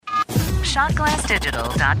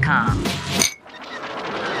shotglassdigital.com.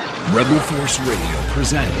 RebelForce Radio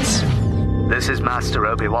presents. This is Master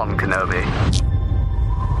Obi-Wan Kenobi.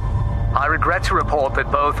 I regret to report that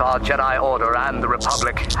both our Jedi Order and the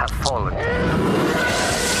Republic have fallen.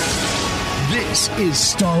 This is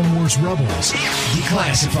Star Wars Rebels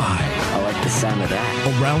Declassified. I like the sound of that.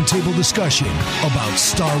 A roundtable discussion about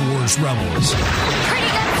Star Wars Rebels. Pretty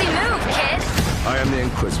gutsy move, kid. I am the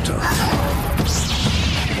Inquisitor.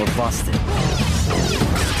 We're busted.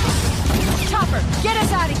 Chopper, get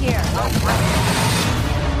us out of here.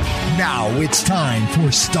 Now it's time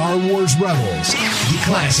for Star Wars Rebels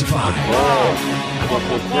Declassified.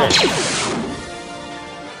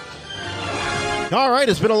 All right,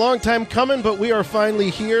 it's been a long time coming, but we are finally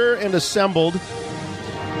here and assembled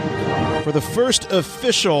for the first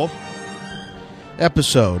official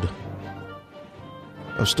episode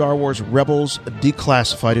of Star Wars Rebels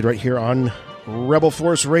Declassified right here on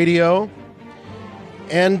RebelForce Radio.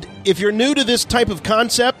 And if you're new to this type of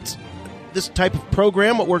concept, this type of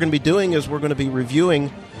program, what we're going to be doing is we're going to be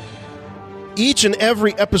reviewing each and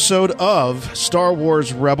every episode of Star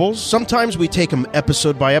Wars Rebels. Sometimes we take them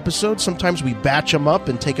episode by episode. Sometimes we batch them up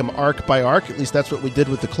and take them arc by arc. At least that's what we did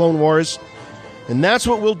with the Clone Wars. And that's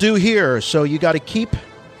what we'll do here. So you got to keep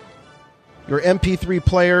your MP3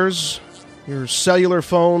 players, your cellular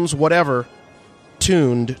phones, whatever,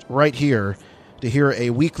 tuned right here to hear a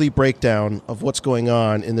weekly breakdown of what's going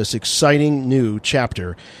on in this exciting new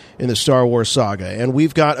chapter in the Star Wars saga. And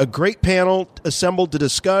we've got a great panel assembled to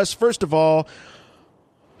discuss. First of all,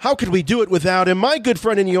 how could we do it without him? My good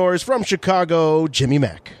friend and yours from Chicago, Jimmy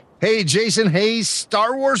Mack. Hey, Jason. Hey,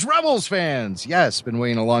 Star Wars Rebels fans. Yes, been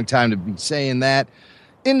waiting a long time to be saying that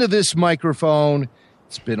into this microphone.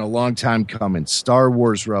 It's been a long time coming. Star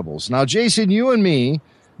Wars Rebels. Now, Jason, you and me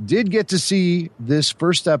did get to see this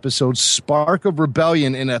first episode, Spark of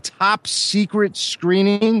Rebellion, in a top secret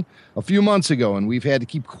screening a few months ago, and we've had to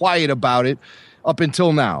keep quiet about it up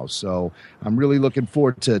until now. So I'm really looking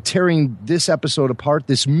forward to tearing this episode apart,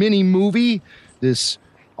 this mini movie, this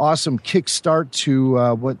awesome kickstart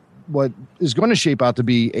to what is going to shape out to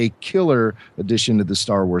be a killer addition to the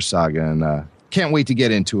Star Wars saga, and can't wait to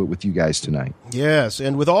get into it with you guys tonight. Yes,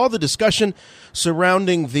 and with all the discussion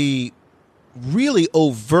surrounding the really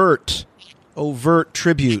overt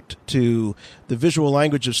tribute to the visual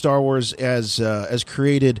language of Star Wars as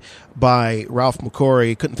created by Ralph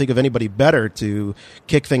McQuarrie. Couldn't think of anybody better to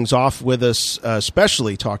kick things off with us,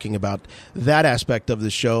 especially talking about that aspect of the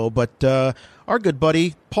show. But our good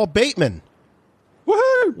buddy, Paul Bateman.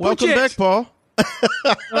 Woohoo! Welcome back, Paul.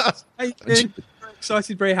 Very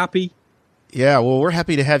excited, very happy. Yeah, well, we're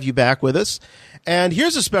happy to have you back with us. And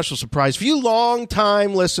here's a special surprise for you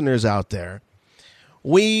long-time listeners out there.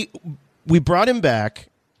 We brought him back.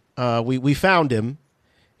 We found him.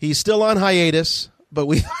 He's still on hiatus, but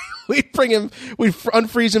we bring him. We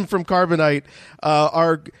unfreeze him from Carbonite.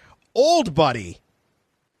 Our old buddy,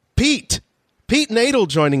 Pete Nadel,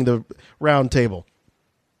 joining the round table.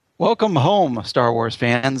 Welcome home, Star Wars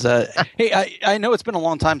fans. Hey, I know it's been a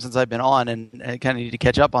long time since I've been on, and I kind of need to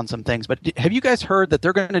catch up on some things. But have you guys heard that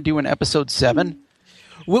they're going to do an episode 7?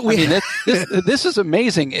 This is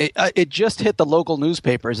amazing. It just hit the local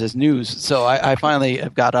newspapers as news, so I finally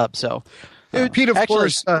have got up. So, Pete, of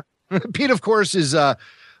course, is.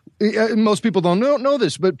 Most people don't know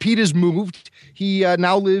this, but Pete has moved. He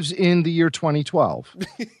now lives in the year 2012.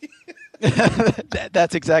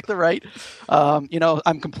 That's exactly right.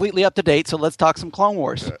 I'm completely up to date, so let's talk some Clone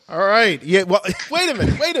Wars. All right. Yeah. Well, wait a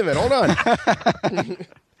minute. Hold on.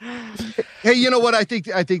 Hey, you know what? I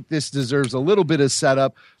think this deserves a little bit of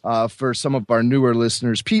setup for some of our newer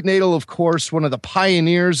listeners. Pete Nadel, of course, one of the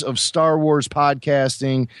pioneers of Star Wars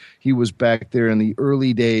podcasting. He was back there in the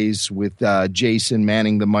early days with Jason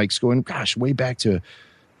manning the mics, going, gosh, way back to,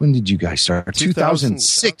 when did you guys start?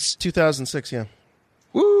 2006. 2006, yeah.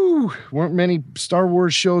 Woo! Weren't many Star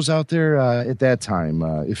Wars shows out there at that time,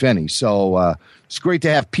 if any. So it's great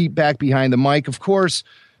to have Pete back behind the mic. Of course,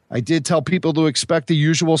 I did tell people to expect the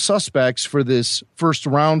usual suspects for this first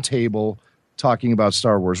roundtable talking about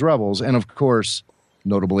Star Wars Rebels. And, of course,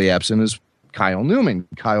 notably absent is Kyle Newman.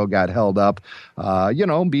 Kyle got held up.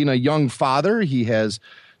 Being a young father, he has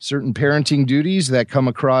certain parenting duties that come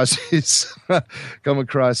across his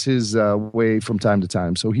way from time to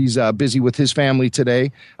time. So he's busy with his family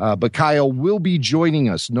today. But Kyle will be joining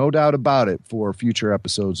us, no doubt about it, for future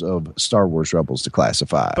episodes of Star Wars Rebels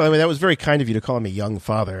Declassified. By the way, that was very kind of you to call him a young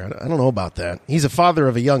father. I don't know about that. He's a father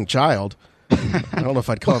of a young child. I don't know if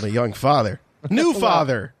I'd call him a young father. New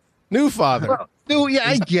father. Well, yeah,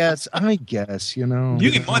 I guess, You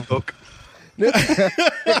in my book.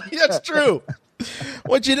 That's true.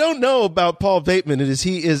 What you don't know about Paul Bateman is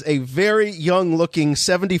he is a very young-looking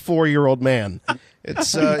 74-year-old man.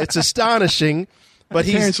 It's astonishing, but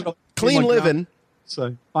he's clean living.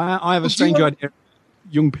 So I have a strange idea of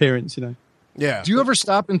young parents, Yeah. Do you ever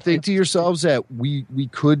stop and think to yourselves that we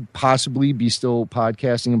could possibly be still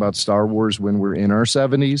podcasting about Star Wars when we're in our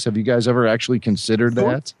 70s? Have you guys ever actually considered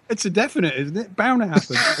that? It's a definite, isn't it? Bound to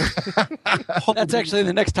happen. That's actually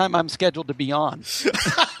the next time I'm scheduled to be on.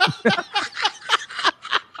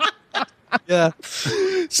 Yeah.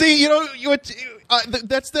 See,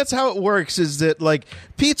 that's how it works. Is that like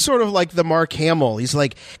Pete's sort of like the Mark Hamill? He's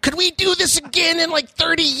like, could we do this again in like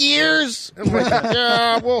 30 years? I'm like,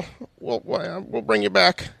 yeah, we'll bring you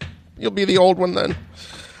back. You'll be the old one then.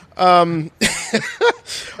 Well,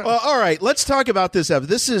 all right, let's talk about this.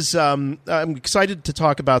 This is I'm excited to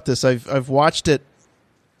talk about this. I've watched it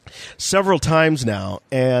several times now,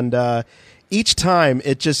 and each time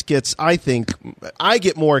it just gets, I think, I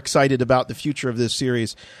get more excited about the future of this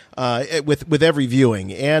series with every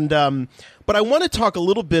viewing. And but I want to talk a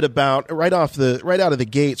little bit about right out of the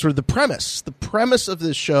gate, sort of the premise of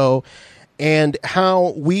this show, and how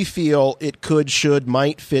we feel it could, should,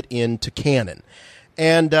 might fit into canon.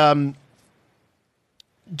 And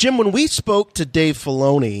Jim, when we spoke to Dave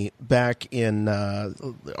Filoni back in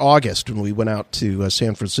August when we went out to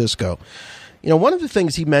San Francisco, one of the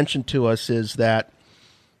things he mentioned to us is that,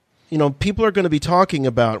 people are going to be talking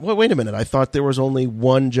about, well, wait a minute, I thought there was only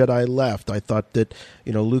one Jedi left. I thought that,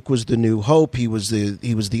 Luke was the New Hope. He was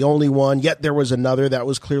the only one, yet there was another that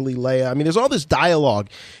was clearly Leia. I mean, there's all this dialogue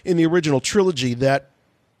in the original trilogy that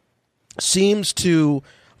seems to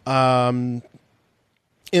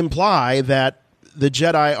imply that the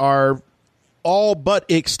Jedi are all but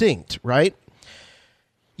extinct, right?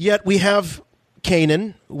 Yet we have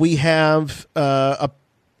Kanan, we have,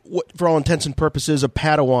 for all intents and purposes, a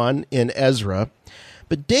Padawan in Ezra.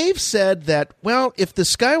 But Dave said that, well, if the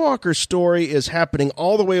Skywalker story is happening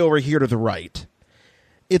all the way over here to the right,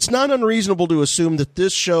 it's not unreasonable to assume that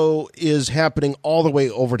this show is happening all the way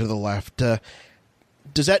over to the left.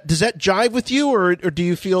 Does that jive with you, or do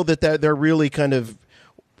you feel that they're really kind of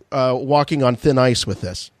walking on thin ice with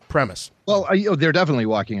this premise? Well, they're definitely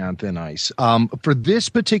walking on thin ice. For this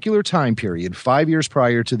particular time period, 5 years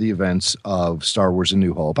prior to the events of Star Wars A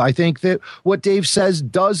New Hope, I think that what Dave says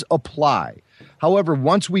does apply. However,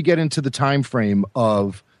 once we get into the time frame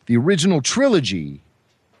of the original trilogy,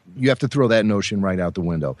 you have to throw that notion right out the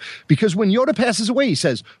window. Because when Yoda passes away, he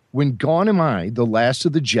says, "When gone am I, the last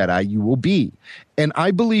of the Jedi you will be." And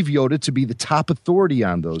I believe Yoda to be the top authority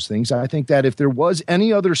on those things. I think that if there was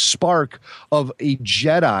any other spark of a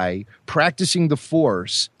Jedi practicing the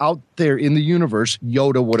Force out there in the universe,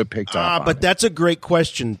 Yoda would have picked up on but it. That's a great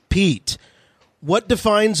question, Pete. What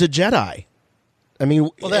defines a Jedi? I mean,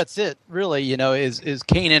 well, that's it. Really, is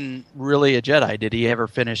Kanan really a Jedi? Did he ever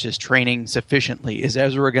finish his training sufficiently? Is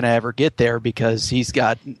Ezra going to ever get there because he's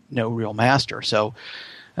got no real master? So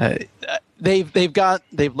they've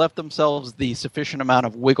left themselves the sufficient amount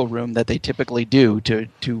of wiggle room that they typically do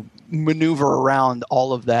to maneuver around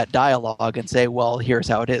all of that dialogue and say, well, here's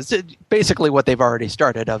how it is. Basically, what they've already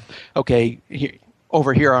started of, okay,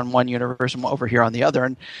 over here on one universe and over here on the other.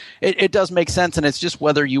 And it does make sense, and it's just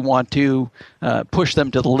whether you want to push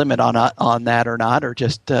them to the limit on that or not, or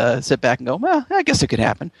just sit back and go, well, I guess it could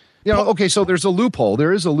happen. Okay, so there's a loophole.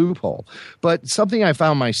 There is a loophole. But something I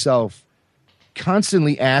found myself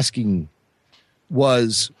constantly asking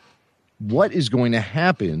was, what is going to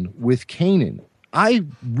happen with Kanan? I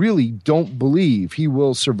really don't believe he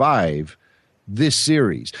will survive this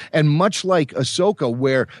series. And much like Ahsoka,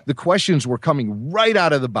 where the questions were coming right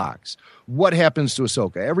out of the box. What happens to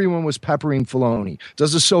Ahsoka? Everyone was peppering Filoni.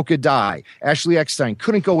 Does Ahsoka die? Ashley Eckstein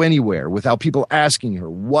couldn't go anywhere without people asking her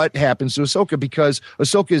what happens to Ahsoka, because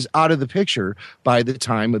Ahsoka is out of the picture by the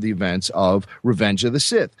time of the events of Revenge of the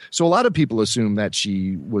Sith. So a lot of people assume that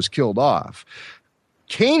she was killed off.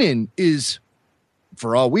 Kanan is,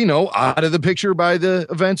 for all we know, out of the picture by the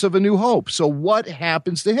events of A New Hope. So what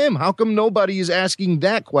happens to him? How come nobody is asking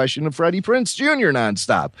that question of Freddie Prinze Jr.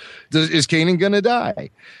 nonstop? Is Kanan going to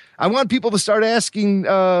die? I want people to start asking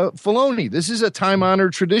Filoni. This is a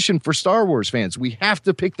time-honored tradition for Star Wars fans. We have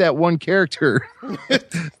to pick that one character.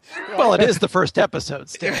 Well, it is the first episode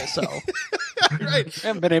still, so right. I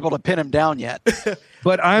haven't been able to pin him down yet.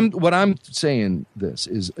 But what I'm saying this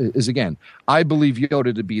is again, I believe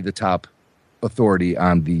Yoda to be the top authority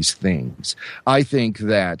on these things. I think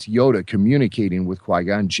that Yoda communicating with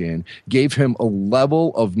Qui-Gon Jinn gave him a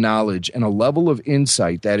level of knowledge and a level of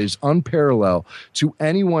insight that is unparalleled to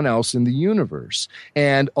anyone else in the universe.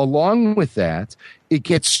 And along with that, it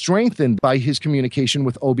gets strengthened by his communication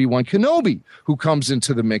with Obi-Wan Kenobi, who comes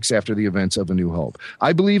into the mix after the events of A New Hope.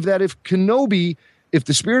 I believe that if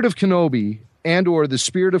the spirit of Kenobi and or the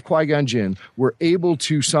spirit of Qui-Gon Jinn were able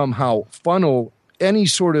to somehow funnel any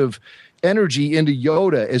sort of energy into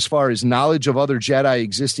Yoda as far as knowledge of other Jedi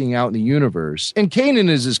existing out in the universe, and Kanan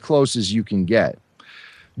is as close as you can get,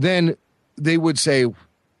 then they would say,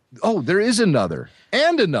 oh, there is another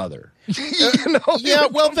and another. Yeah,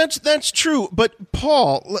 well, that's true. But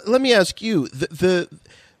Paul, let me ask you, the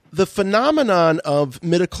phenomenon of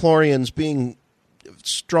midichlorians being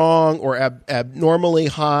strong or abnormally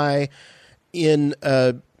high in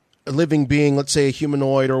a living being, let's say a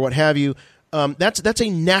humanoid or what have you, that's a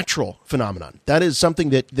natural phenomenon. That is something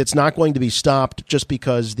that's not going to be stopped just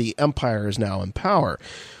because the Empire is now in power.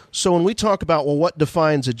 So when we talk about, well, what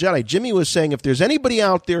defines a Jedi, Jimmy was saying if there's anybody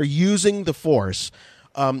out there using the Force,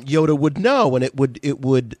 Yoda would know, and it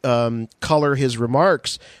would color his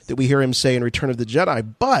remarks that we hear him say in Return of the Jedi.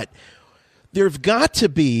 But there've got to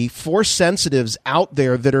be Force sensitives out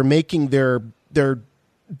there that are making their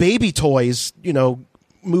baby toys,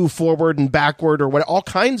 move forward and backward, or what, all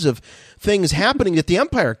kinds of things happening that the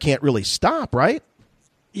Empire can't really stop, right?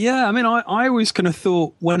 Yeah, I mean, I always kind of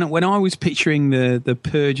thought when I was picturing the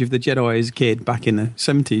purge of the Jedi as a kid back in the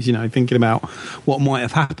 70s, thinking about what might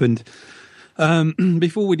have happened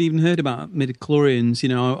before we'd even heard about midichlorians,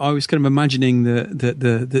 I was kind of imagining that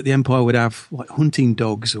the Empire would have like hunting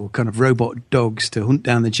dogs or kind of robot dogs to hunt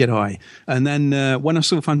down the Jedi. And then when I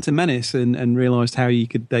saw Phantom Menace and realised how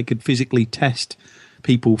they could physically test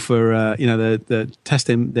people for the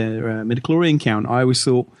testing their midichlorian count, I always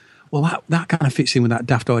thought, well, that kind of fits in with that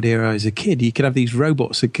daft idea as a kid. You could have these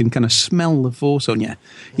robots that can kind of smell the Force on you,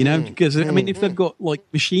 because I mean, if they've got like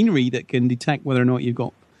machinery that can detect whether or not you've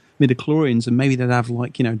got midichlorians, and maybe they'd have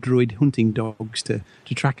like droid hunting dogs to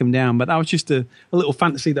track them down. But that was just a little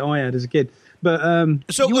fantasy that I had as a kid. But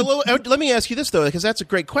let me ask you this though, because that's a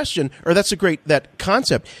great question, or that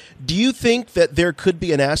concept. Do you think that there could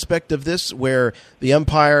be an aspect of this where the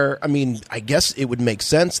Empire? I mean, I guess it would make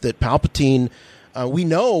sense that Palpatine. We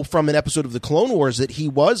know from an episode of the Clone Wars that he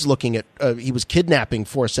was looking at, he was kidnapping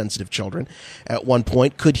Force-sensitive children at one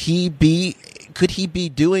point. Could he be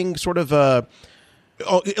doing sort of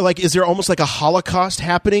is there almost like a Holocaust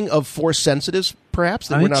happening of Force sensitives, perhaps,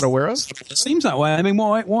 that we're not aware of? It seems that way. I mean,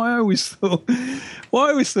 what I always thought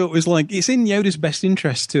was like, it's in Yoda's best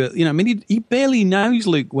interest to, I mean, he barely knows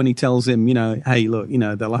Luke when he tells him, hey, look,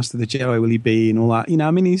 the last of the Jedi will he be and all that.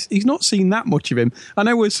 I mean, he's not seen that much of him. I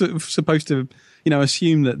know we're sort of supposed to,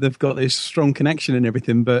 assume that they've got this strong connection and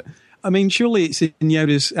everything, but I mean, surely it's in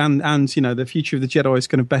Yoda's and the future of the Jedi's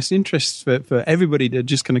kind of best interests for everybody to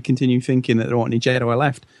just kind of continue thinking that there aren't any Jedi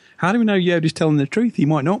left. How do we know Yoda's telling the truth? He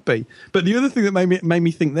might not be. But the other thing that made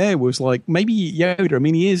me think there was like maybe Yoda. I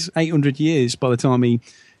mean, he is 800 years by the time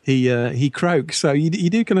he croaks. So you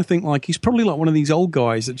do kind of think like he's probably like one of these old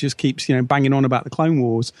guys that just keeps banging on about the Clone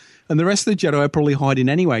Wars, and the rest of the Jedi are probably hiding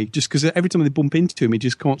anyway, just because every time they bump into him, he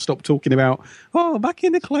just can't stop talking about back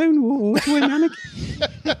in the Clone Wars when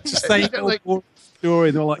Anakin. Just saying the story,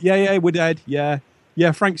 and they're like, yeah, we're dead, yeah,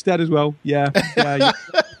 Frank's dead as well, yeah.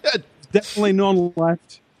 Definitely none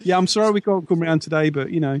left. Yeah, I'm sorry we can't come around today, but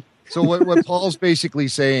So what Paul's basically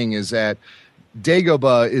saying is that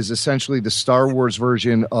Dagobah is essentially the Star Wars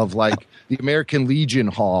version of like the American Legion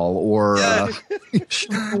Hall, or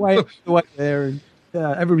away there, and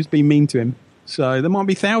everybody's been mean to him. So there might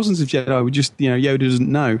be thousands of Jedi we just Yoda doesn't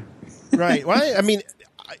know. Right. Well, I mean,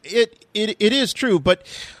 it is true. But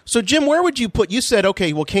so Jim, where would you put? You said,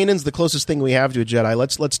 okay, well, Kanan's the closest thing we have to a Jedi.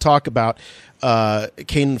 Let's talk about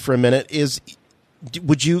Kanan for a minute.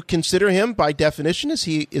 Would you consider him by definition? Is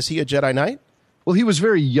he a Jedi Knight? Well, he was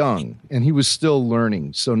very young and he was still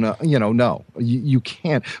learning. So no, you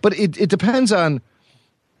can't. But it depends on,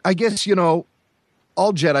 I guess,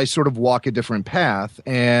 all Jedi sort of walk a different path,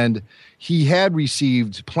 and he had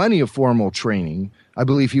received plenty of formal training. I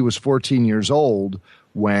believe he was 14 years old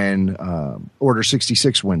when Order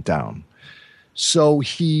 66 went down. So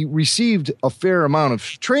he received a fair amount of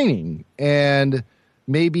training, and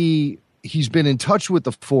maybe he's been in touch with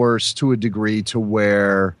the Force to a degree to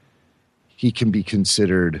where he can be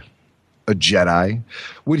considered a Jedi.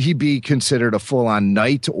 Would he be considered a full-on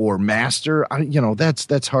knight or master?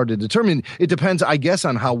 That's hard to determine. It depends, I guess,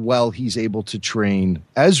 on how well he's able to train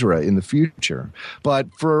Ezra in the future. But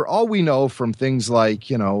for all we know from things like,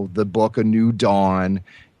 the book A New Dawn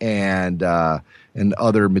and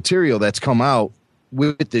other material that's come out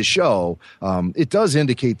with this show, it does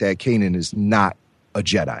indicate that Kanan is not a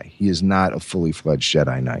Jedi. He is not a fully fledged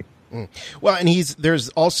Jedi Knight. Well, and there's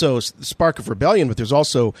also Spark of Rebellion, but there's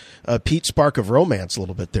also Pete Spark of Romance a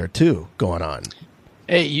little bit there too going on.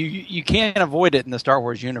 Hey, you can't avoid it in the Star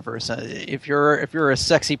Wars universe. If you're a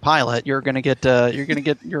sexy pilot, you're gonna get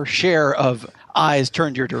your share of eyes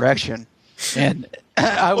turned your direction. And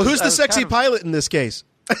who's the sexy pilot in this case?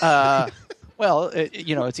 Well,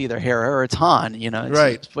 it's either Hera or it's Han.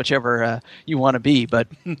 It's whichever you want to be. But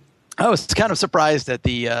I was kind of surprised at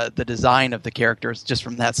the design of the characters, just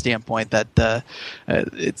from that standpoint. That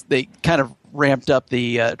they kind of ramped up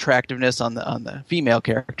the attractiveness on the female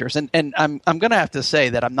characters, and I'm going to have to say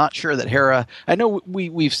that I'm not sure that Hera. I know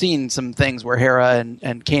we've seen some things where Hera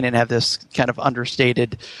and Kanan have this kind of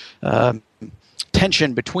understated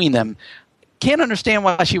tension between them. Can't understand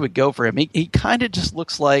why she would go for him. He kind of just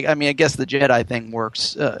looks like. I mean, I guess the Jedi thing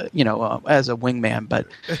works, as a wingman, but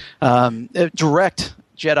direct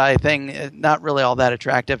Jedi thing, not really all that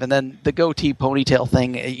attractive. And then the goatee ponytail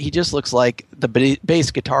thing, he just looks like the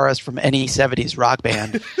bass guitarist from any 70s rock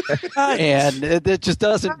band, and it just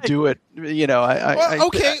doesn't do it. Do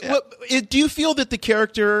you feel that the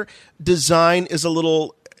character design is a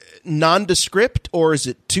little nondescript, or is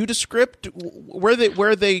it too descript? Where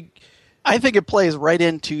they I think it plays right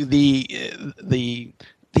into the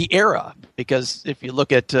era, because if you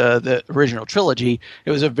look at the original trilogy,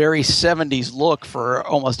 it was a very 70s look for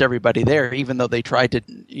almost everybody there, even though they tried to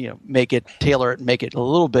tailor it and make it a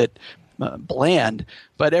little bit bland.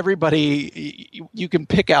 But everybody, you can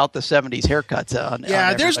pick out the 70s haircuts on.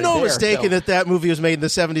 Yeah, there's no mistaking that movie was made in the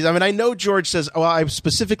 70s. I mean, I know George says, "Well, I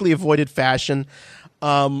specifically avoided fashion,"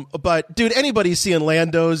 but dude, anybody seeing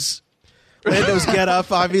Lando's get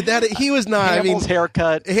up. I mean, that he was not. Hamill's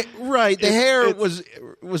haircut, right? The hair was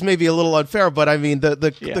maybe a little unfair, but I mean,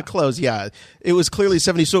 the clothes. Yeah, it was clearly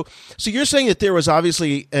 70s. So you're saying that there was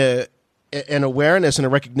obviously an awareness and a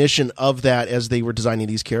recognition of that as they were designing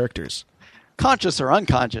these characters, conscious or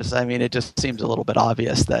unconscious. I mean, it just seems a little bit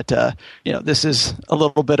obvious that this is a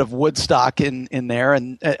little bit of Woodstock in there,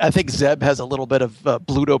 and I think Zeb has a little bit of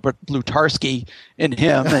Blutarsky in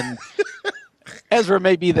him, and Ezra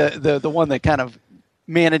may be the one that kind of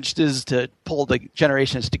manages to pull the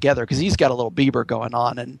generations together, because he's got a little Bieber going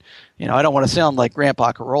on, and I don't want to sound like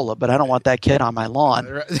Grandpa Corolla, but I don't want that kid on my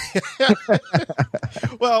lawn.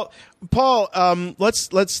 Well, Paul,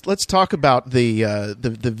 let's talk about the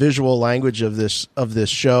visual language of this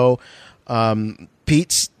show.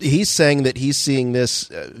 He's saying that he's seeing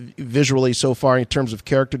this visually so far in terms of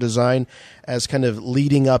character design as kind of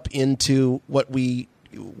leading up into what we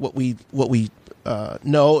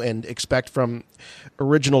know and expect from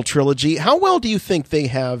original trilogy. How well do you think they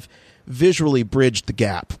have visually bridged the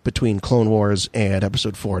gap between Clone Wars and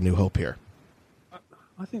Episode 4: New Hope here?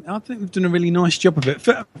 I think they've done a really nice job of it.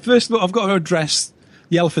 First of all, I've got to address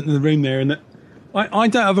the elephant in the room there, and that I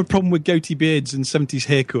don't have a problem with goatee beards and 70s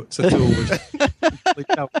haircuts at all.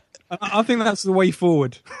 I think that's the way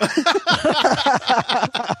forward. Bring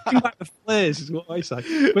back the flares is what I say.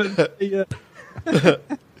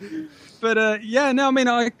 But I mean,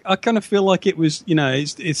 I kind of feel like it was,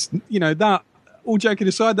 it's that, all joking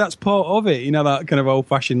aside, that's part of it, that kind of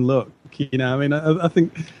old-fashioned look. I mean, I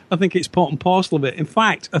think it's part and parcel of it. In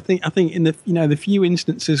fact, I think in the few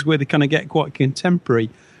instances where they kind of get quite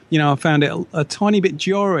contemporary, I found it a tiny bit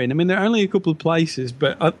jarring. I mean, there are only a couple of places,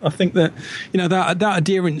 but I think that, that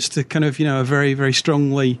adherence to kind of, a very, very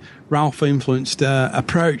strongly Ralph-influenced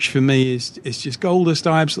approach for me is just gold dust.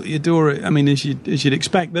 I absolutely adore it. I mean, as you'd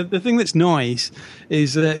expect. The thing that's nice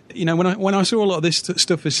is that, when I saw a lot of this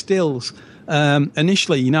stuff as stills,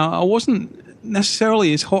 initially, I wasn't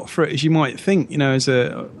necessarily as hot for it as you might think, as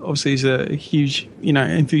a huge,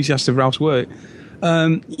 enthusiast of Ralph's work.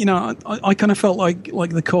 I kind of felt like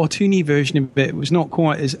the cartoony version of it was not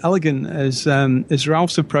quite as elegant as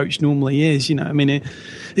Ralph's approach normally is. I mean,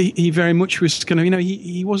 he very much was kind of,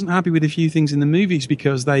 he wasn't happy with a few things in the movies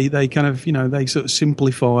because they kind of, they sort of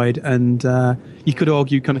simplified and you could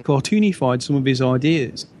argue kind of cartoonified some of his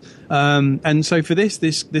ideas. And so for this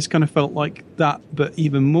kind of felt like that, but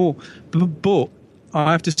even more. But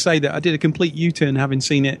I have to say that I did a complete U-turn having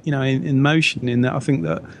seen it, in motion. In that, I think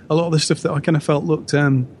that a lot of the stuff that I kind of felt looked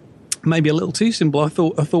maybe a little too simple, I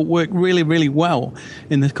thought worked really, really well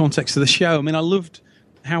in the context of the show. I mean, I loved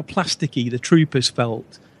how plasticky the troopers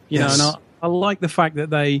felt, yes. And I like the fact that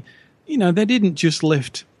they didn't just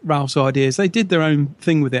lift Ralph's ideas; they did their own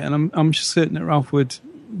thing with it. And I'm certain that Ralph would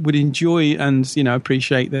would enjoy and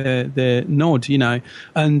appreciate their nod,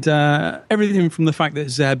 and everything from the fact that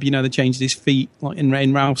Zeb, they changed his feet, like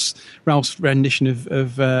in Ralph's rendition of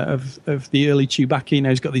the early Chewbacca.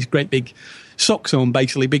 He's got these great big socks on,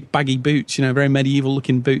 basically big baggy boots, very medieval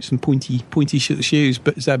looking boots and pointy shoes.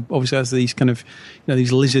 But Zeb obviously has these kind of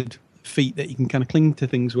these lizard feet that you can kind of cling to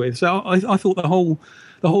things with. So I thought the whole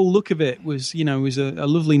look of it was was a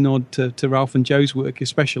lovely nod to Ralph and Joe's work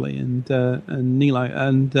especially, and Nilo,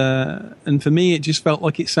 and for me it just felt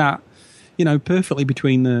like it sat perfectly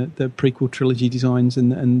between the prequel trilogy designs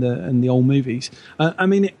and the old movies.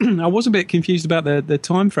 I was a bit confused about the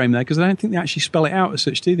time frame there, because I don't think they actually spell it out as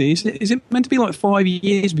such, do they? Is it meant to be like 5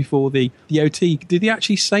 years before the OT? Did they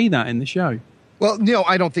actually say that in the show? Well,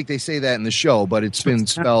 I don't think they say that in the show, but it's been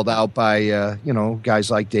spelled out by guys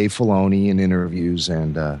like Dave Filoni in interviews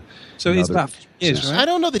and. So it's about 5 years, right? I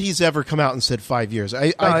don't know that he's ever come out and said 5 years.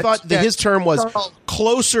 I thought that his term was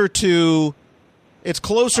closer to. It's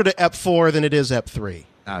closer to EP4 than it is EP3.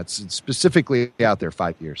 It's specifically out there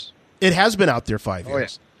 5 years. It has been out there 5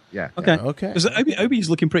 years. Yeah. Okay. Okay. Because Obi's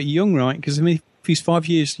looking pretty young, right? Because if he's 5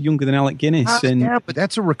 years younger than Alec Guinness, yeah, but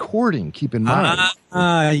that's a recording. Keep in mind.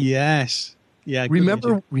 Yes. Yeah.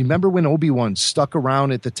 Remember when Obi-Wan stuck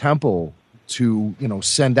around at the temple to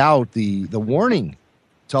send out the warning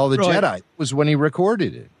to all the Jedi? It was when he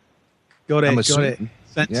recorded it. Got it.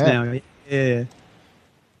 Sense now. Yeah.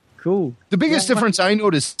 Cool. The biggest difference I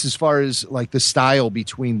noticed as far as like the style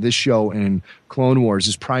between this show and Clone Wars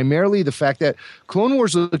is primarily the fact that Clone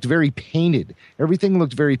Wars looked very painted. Everything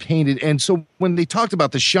looked very painted. And so when they talked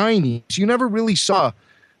about the shinies, you never really saw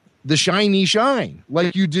the shiny shine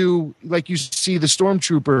like you see the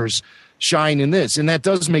stormtroopers shine in this. And that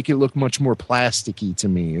does make it look much more plasticky to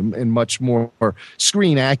me and much more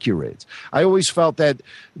screen accurate. I always felt that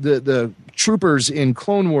the troopers in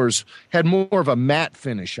Clone Wars had more of a matte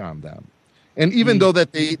finish on them. And even though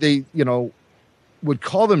that they would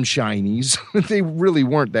call them shinies, they really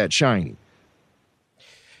weren't that shiny.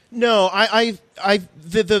 No,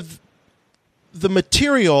 the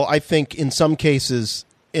material, I think in some cases,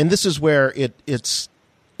 and this is where it's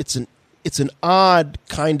an odd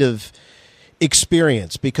kind of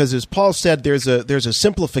experience, because as Paul said, there's a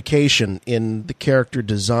simplification in the character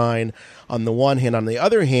design on the one hand. On the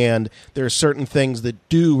other hand, there are certain things that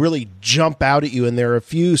do really jump out at you, and there are a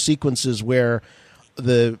few sequences where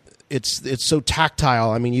it's so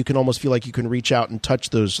tactile. I mean, you can almost feel like you can reach out and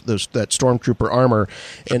touch that stormtrooper armor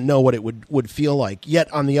and know what it would feel like.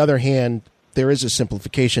 Yet on the other hand, there is a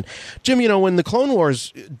simplification. Jim, when the Clone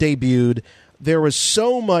Wars debuted, there was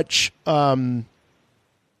so much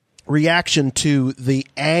reaction to the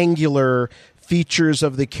angular features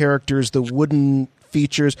of the characters, the wooden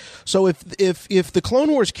features. So if the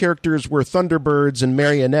Clone Wars characters were Thunderbirds and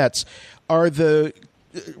marionettes, are the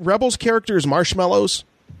Rebels characters marshmallows?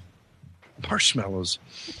 Marshmallows.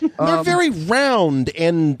 They're very round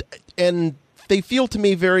and they feel to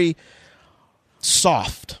me very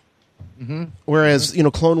soft. Mm-hmm. Whereas,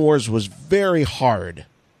 Clone Wars was very hard.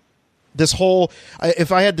 This whole,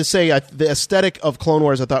 if I had to say, the aesthetic of Clone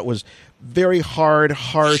Wars I thought was very hard,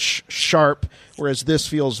 harsh, sharp, whereas this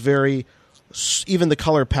feels very, even the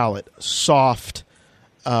color palette, soft,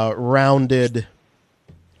 rounded,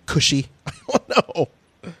 cushy. I don't know.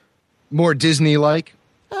 More Disney-like?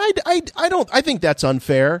 I think that's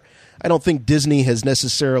unfair. I don't think Disney has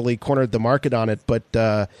necessarily cornered the market on it, but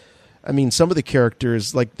some of the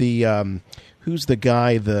characters, like the who's the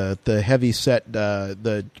guy, the heavy set,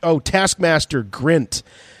 Taskmaster Grint.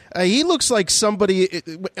 He looks like somebody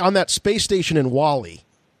on that space station in WALL-E.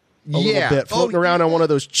 A little bit, floating around on one of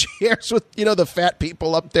those chairs with the fat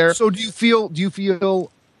people up there. So do you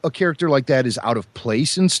feel a character like that is out of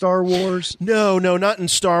place in Star Wars? No, not in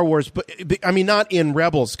Star Wars, but not in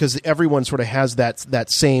Rebels, because everyone sort of has that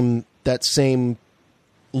same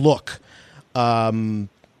look.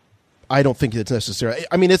 I don't think it's necessary.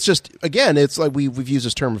 I mean, it's just, again, it's like we've used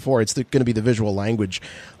this term before. It's going to be the visual language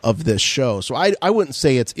of this show. So I wouldn't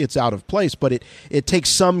say it's out of place, but it takes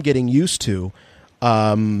some getting used to.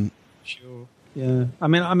 Sure. Yeah.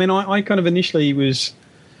 I kind of initially was,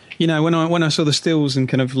 when I saw the stills and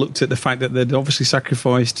kind of looked at the fact that they'd obviously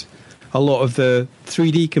sacrificed a lot of the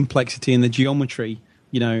 3D complexity and the geometry,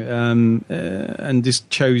 and just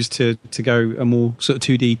chose to go a more sort of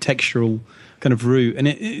 2D textural kind of route, and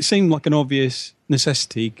it seemed like an obvious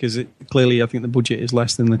necessity, because clearly I think the budget is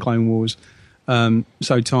less than the Clone Wars,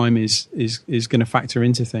 so time is going to factor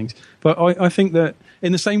into things. But I think that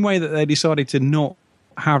in the same way that they decided to not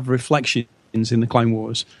have reflections in the Clone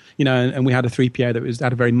Wars, and we had a 3PO that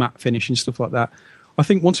had a very matte finish and stuff like that, I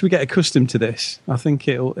think once we get accustomed to this, I think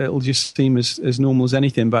it'll just seem as normal as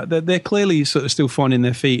anything. But they're clearly sort of still finding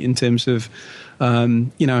their feet in terms of,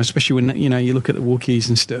 especially when you look at the Wookiees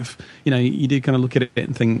and stuff. You do kind of look at it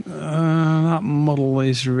and think that model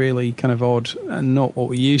is really kind of odd and not what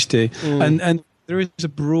we're used to. And there is a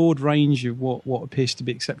broad range of what appears to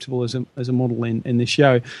be acceptable as a model in this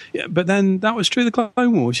show. Yeah, but then that was true of the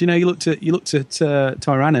Clone Wars. You looked at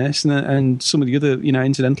Tyrannus and some of the other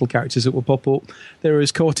incidental characters that will pop up. They're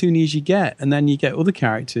as cartoony as you get, and then you get other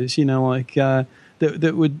characters that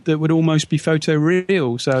would almost be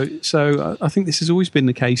photoreal. So I think this has always been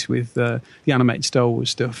the case with the animated Star Wars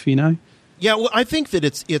stuff. Yeah, well, I think that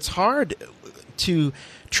it's hard to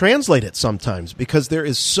translate it sometimes because there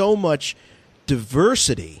is so much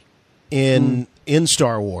diversity in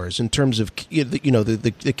Star Wars in terms of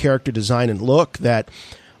the character design and look that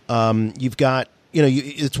you've got.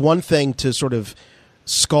 It's one thing to sort of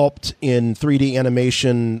sculpt in 3D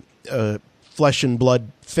animation flesh and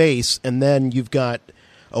blood face, and then you've got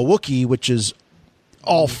a Wookiee which is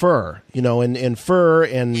all fur, and fur,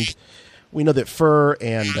 and we know that fur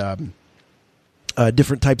and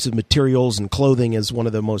different types of materials and clothing is one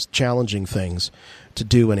of the most challenging things to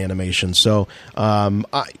do in animation. So,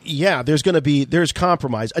 there's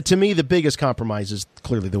compromise. To me, the biggest compromise is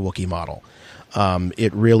clearly the Wookiee model.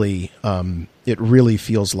 It really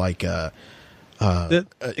feels like the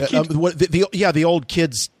old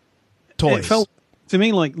kids' toys. It felt to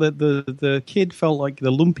me like the kid felt like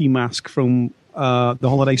the Lumpy mask from the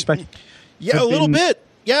Holiday Special. Yeah, a little bit.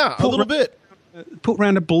 Yeah, a little bit. Put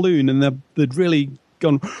around a balloon and they'd really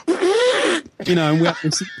gone, and we had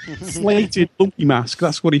this slated Lumpy mask.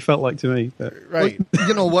 That's what he felt like to me. But, right. Well,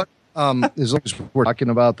 you know what? As long as we're talking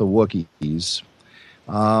about the Wookiees,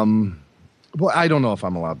 well, I don't know if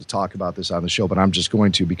I'm allowed to talk about this on the show, but I'm just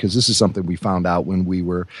going to because this is something we found out when we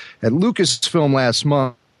were at Lucasfilm last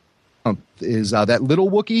month. Is that little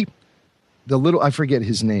Wookiee? I forget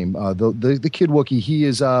his name. The kid Wookiee. He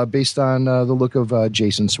is based on the look of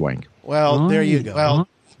Jason Swank. Well, there you go. Well,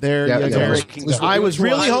 there you go. I was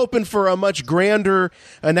really hoping for a much grander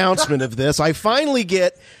announcement of this. I finally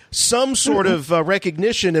get some sort of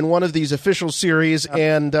recognition in one of these official series,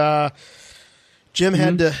 and Jim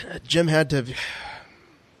had to.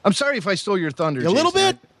 I'm sorry if I stole your thunder. A little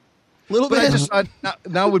bit. But I just thought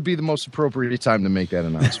now would be the most appropriate time to make that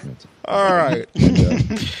announcement. All right.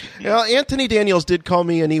 Well, Anthony Daniels did call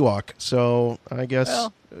me an Ewok, so I guess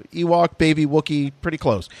Ewok, baby Wookiee, pretty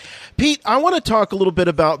close. Pete, I want to talk a little bit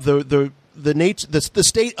about the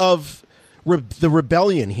state of the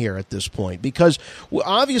rebellion here at this point, because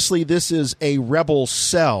obviously this is a rebel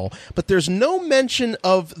cell, but there's no mention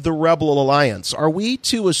of the Rebel Alliance. Are we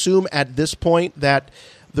to assume at this point that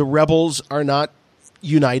the rebels are not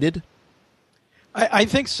united? I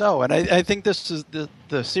think so, and I think this is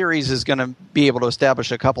the series is going to be able to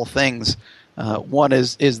establish a couple things. One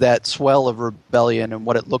is that swell of rebellion and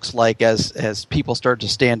what it looks like as people start to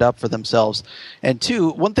stand up for themselves. And two,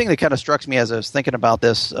 one thing that kind of struck me as I was thinking about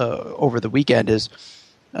this over the weekend is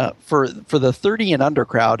for the 30 and under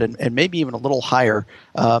crowd, and maybe even a little higher,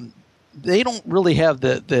 they don't really have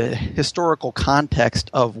the historical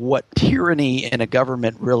context of what tyranny in a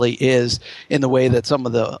government really is in the way that some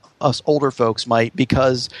of us older folks might,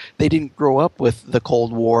 because they didn't grow up with the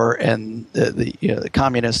Cold War and the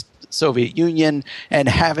communist Soviet Union and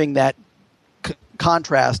having that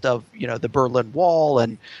contrast of the Berlin Wall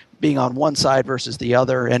and being on one side versus the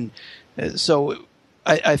other. And so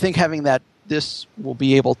I think having that, this will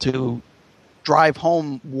be able to drive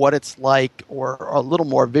home what it's like, or a little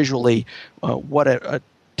more visually, what a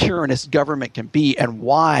tyrannous government can be and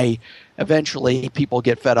why eventually people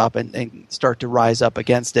get fed up and start to rise up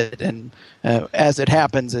against it. And as it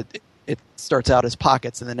happens, it starts out as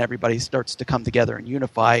pockets, and then everybody starts to come together and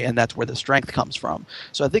unify, and that's where the strength comes from.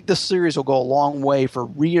 So I think this series will go a long way for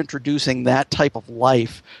reintroducing that type of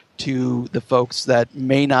life to the folks that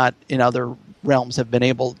may not in other realms have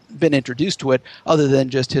been introduced to it, other than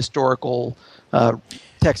just historical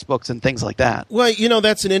textbooks and things like that. Well,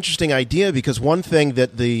 that's an interesting idea, because one thing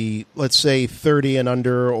that let's say 30 and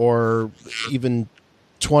under, or even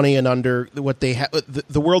 20 and under, what they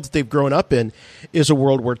the world that they've grown up in is a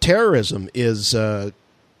world where terrorism is a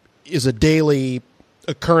daily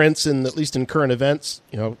occurrence, at least in current events.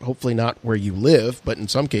 Hopefully not where you live, but in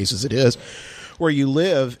some cases it is where you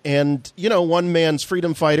live. And one man's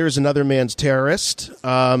freedom fighter is another man's terrorist.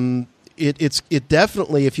 It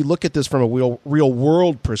definitely, if you look at this from a real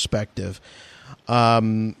world perspective,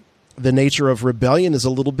 the nature of rebellion is a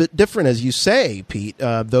little bit different, as you say, Pete.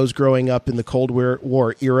 Those growing up in the Cold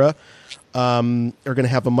War era are going to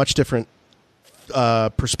have a much different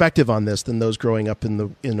perspective on this than those growing up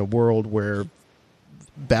in a world where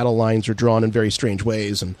battle lines are drawn in very strange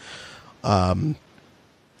ways and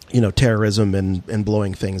terrorism and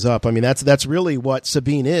blowing things up. I mean, that's really what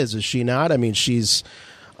Sabine is she not? I mean, she's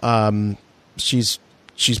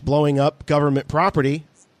blowing up government property,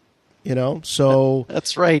 so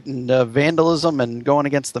that's right, and vandalism and going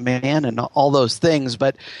against the man and all those things,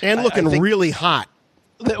 and looking really hot.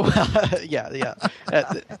 Yeah.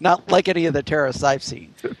 Not like any of the terrorists I've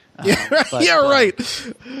seen. Right.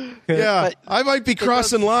 Yeah, I might be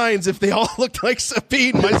crossing lines if they all looked like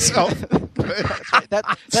Sabine myself. That's right.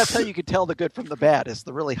 That's how you can tell the good from the bad. Is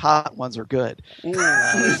the really hot ones are good.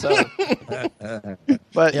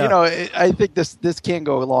 I think this can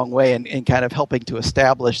go a long way in kind of helping to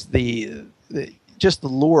establish the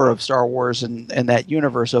lure of Star Wars and that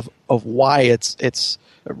universe of why it's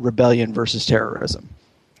rebellion versus terrorism.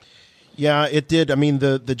 Yeah, it did. I mean,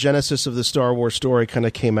 the genesis of the Star Wars story kind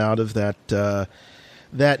of came out of that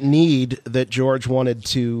need that George wanted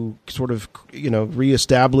to sort of,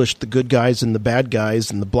 reestablish the good guys and the bad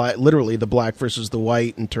guys and literally the black versus the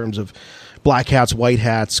white in terms of black hats, white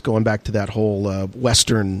hats, going back to that whole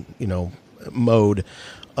Western, mode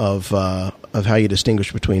of how you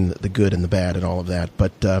distinguish between the good and the bad and all of that.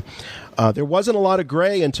 But there wasn't a lot of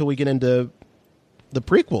gray until we get into the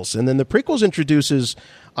prequels, and then the prequels introduces,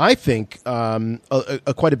 I think,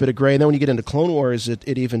 quite a bit of gray, and then when you get into Clone Wars,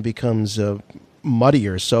 it even becomes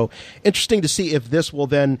muddier. So interesting to see if this will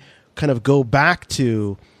then kind of go back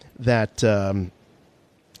to that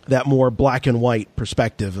more black and white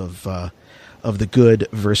perspective of the good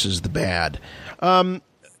versus the bad.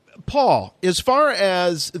 Paul, as far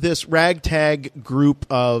as this ragtag group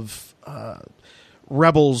of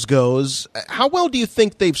rebels goes, how well do you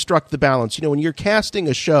think they've struck the balance? When you're casting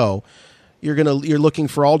a show, you're looking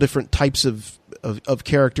for all different types of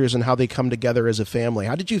characters and how they come together as a family.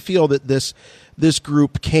 How did you feel that this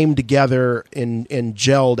group came together and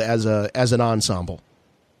gelled as an ensemble?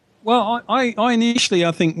 Well, I initially,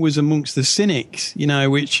 I think, was amongst the cynics,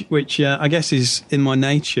 which I guess is in my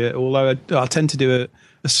nature, although I tend to do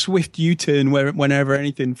a swift U-turn whenever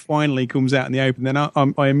anything finally comes out in the open, then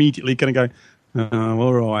I immediately kind of go, oh,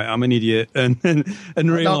 all right, I'm an idiot, and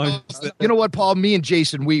realize that. You know what, Paul? Me and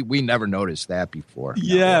Jason, we never noticed that before.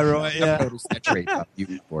 Never noticed that trait about you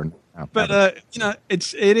before. No, but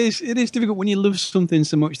it is difficult when you love something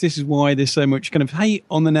so much. This is why there's so much kind of hate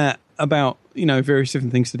on the net about various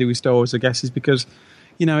different things to do with Star Wars, I guess, is because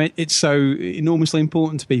it's so enormously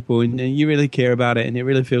important to people, and you really care about it, and it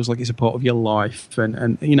really feels like it's a part of your life,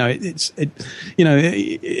 and it's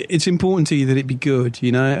important to you that it be good,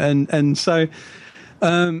 and so.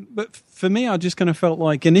 But for me, I just kind of felt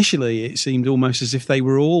like initially it seemed almost as if they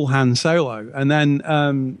were all Han Solo, and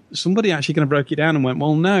then somebody actually kind of broke it down and went,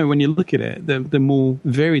 "Well, no. When you look at it, they're more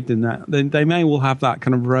varied than that. They may all have that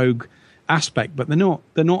kind of rogue aspect, but they're not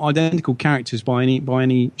identical characters by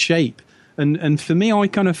any shape." And for me, I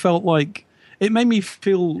kind of felt like it made me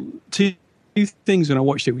feel two things when I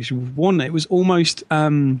watched it. Which was one, it was almost a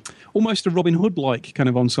Robin Hood like kind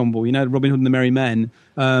of ensemble. Robin Hood and the Merry Men.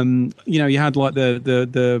 You had like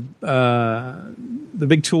the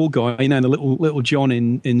big tall guy, the little John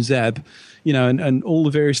in Zeb, and all the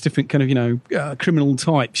various different kind of criminal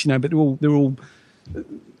types, but they're all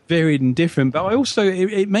varied and different. But I also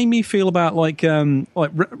it made me feel about like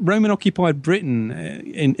Roman occupied Britain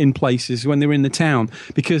in places when they were in the town,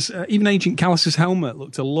 because even Agent Callus's helmet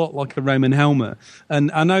looked a lot like a Roman helmet.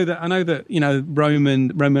 And I know that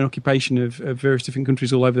Roman occupation of various different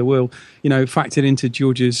countries all over the world factored into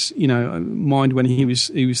George's mind when he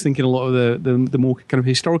was thinking a lot of the more kind of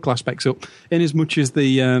historical aspects up, in as much as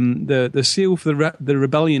the seal for the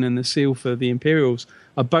rebellion and the seal for the Imperials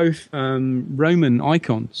are both Roman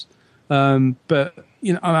icons. But,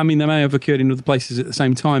 I mean, they may have occurred in other places at the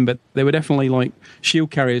same time, but they were definitely like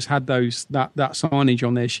shield carriers had that signage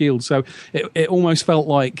on their shield. So it almost felt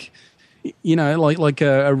like, like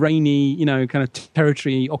a rainy, kind of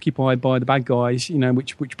territory occupied by the bad guys,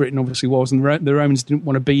 which Britain obviously was. And the Romans didn't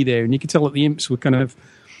want to be there. And you could tell that the imps were kind of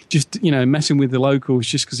just messing with the locals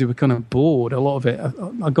just because they were kind of bored. A lot of it,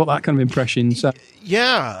 I got that kind of impression. So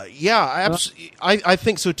I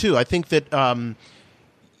think so too. I think that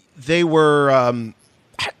they were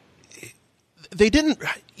they didn't,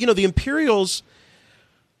 the Imperials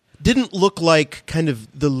didn't look like kind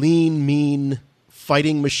of the lean, mean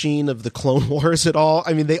fighting machine of the Clone Wars at all.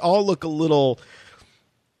 I mean, they all look a little,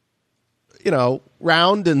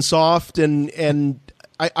 round and soft and.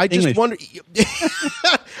 I just wonder.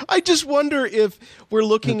 I just wonder if we're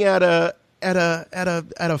looking at a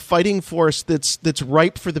fighting force that's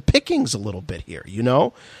ripe for the pickings a little bit here.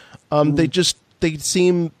 They just they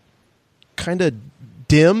seem kind of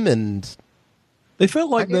dim and. They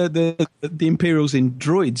felt like the Imperials in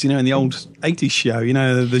Droids, in the old 80s show.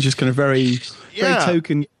 They're just kind of very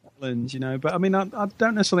token villains, But I mean, I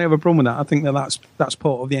don't necessarily have a problem with that. I think that's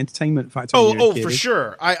part of the entertainment factor. For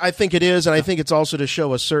sure. I think it is, and I think it's also to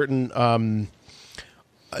show a certain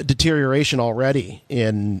deterioration already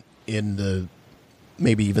in the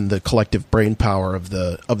maybe even the collective brain power of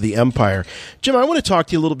the Empire. Jim, I want to talk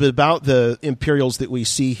to you a little bit about the Imperials that we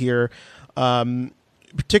see here.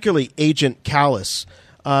 Particularly Agent Callus.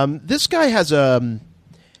 This guy has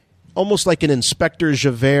almost like an Inspector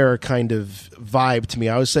Javert kind of vibe to me.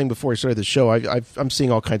 I was saying before I started the show, I'm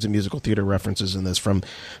seeing all kinds of musical theater references in this, from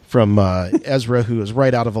Ezra, who is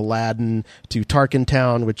right out of Aladdin, to Tarkin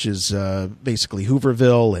Town, which is basically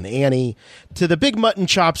Hooverville and Annie, to the big mutton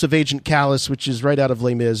chops of Agent Callus, which is right out of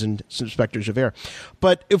Les Mis and Inspector Javert.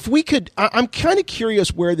 But if we could, I'm kind of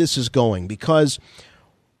curious where this is going, because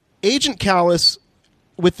Agent Callus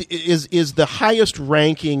is the highest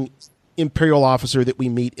ranking Imperial officer that we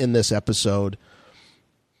meet in this episode.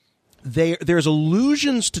 There's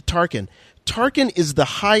allusions to Tarkin. Tarkin is the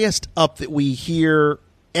highest up that we hear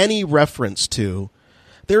any reference to.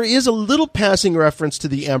 There is a little passing reference to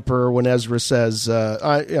the Emperor when Ezra says,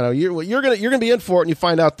 you're gonna be in for it, and you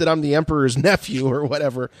find out that I'm the Emperor's nephew or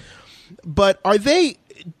whatever. But do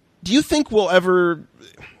you think are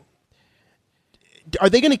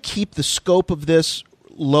they going to keep the scope of this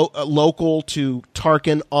local to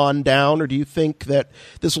Tarkin on down, or do you think that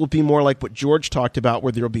this will be more like what George talked about,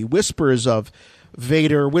 where there will be whispers of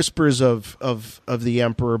Vader, whispers of the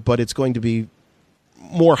Emperor, but it's going to be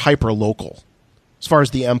more hyper local as far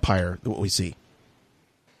as the Empire, what we see?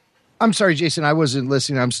 I'm sorry, Jason, I wasn't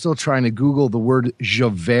listening. I'm still trying to Google the word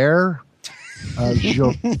Javert.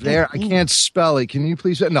 Javert. I can't spell it. Can you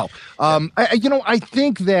please? No. I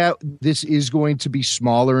think that this is going to be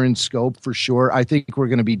smaller in scope for sure. I think we're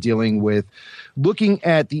going to be dealing with looking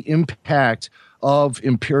at the impact of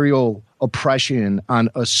Imperial oppression on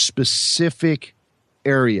a specific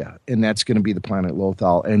area, and that's going to be the planet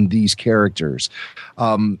Lothal and these characters.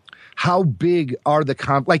 How big are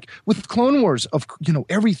the like with Clone Wars?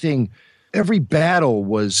 Everything, every battle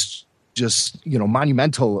was just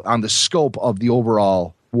monumental on the scope of the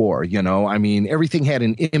overall war. I mean, everything had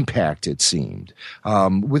an impact, it seemed.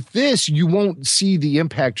 With this, you won't see the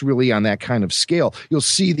impact really on that kind of scale. You'll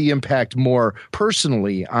see the impact more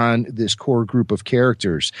personally on this core group of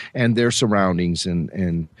characters and their surroundings,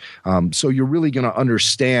 and so you're really going to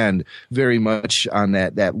understand very much on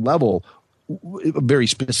that level, a very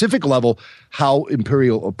specific level, how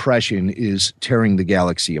Imperial oppression is tearing the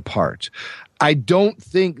galaxy apart. I don't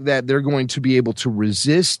think that they're going to be able to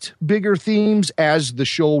resist bigger themes as the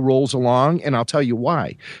show rolls along, and I'll tell you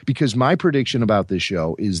why. Because my prediction about this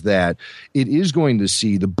show is that it is going to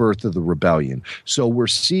see the birth of the rebellion. So we're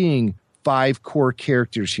seeing 5 core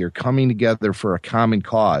characters here coming together for a common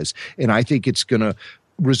cause, and I think it's going to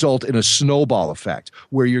result in a snowball effect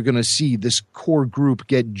where you're going to see this core group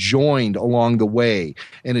get joined along the way,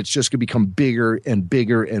 and it's just going to become bigger and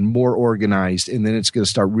bigger and more organized, and then it's going to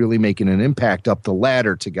start really making an impact up the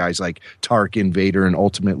ladder to guys like Tarkin, Vader, and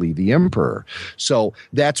ultimately the Emperor. So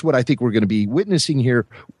that's what I think we're going to be witnessing here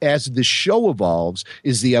as the show evolves,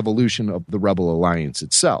 is the evolution of the Rebel Alliance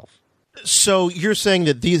itself. So you're saying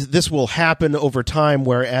that this will happen over time,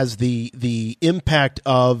 whereas the impact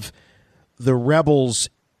of the Rebels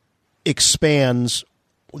expands,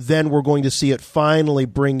 then we're going to see it finally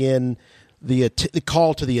bring in the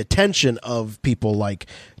call to the attention of people like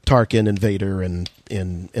Tarkin and Vader and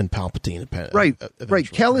Palpatine.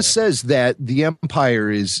 Right. Callus says that the Empire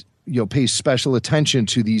is pays special attention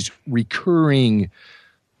to these recurring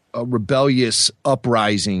rebellious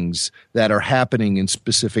uprisings that are happening in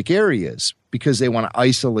specific areas, because they want to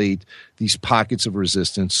isolate these pockets of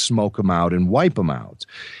resistance, smoke them out, and wipe them out.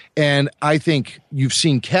 And I think you've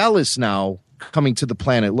seen Callus now coming to the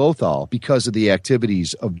planet Lothal because of the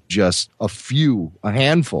activities of just a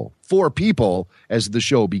handful, 4 people as the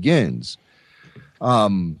show begins.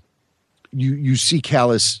 You see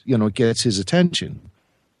Callus, it gets his attention.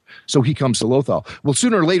 So he comes to Lothal. Well,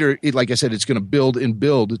 sooner or later, like I said, it's going to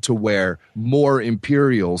build to where more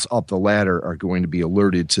Imperials up the ladder are going to be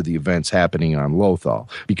alerted to the events happening on Lothal,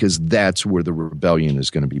 because that's where the rebellion is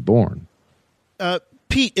going to be born.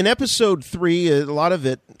 Pete, in episode 3, a lot of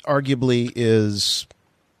it arguably is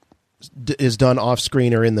done off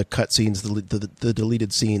screen or in the cutscenes, the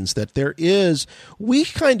deleted scenes. We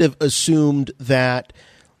kind of assumed that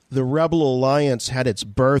the Rebel Alliance had its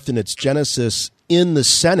birth and its genesis in the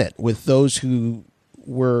Senate, with those who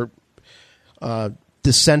were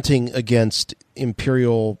dissenting against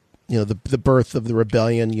Imperial the birth of the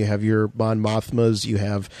rebellion. You have your Mon Mothmas. You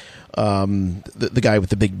have the guy with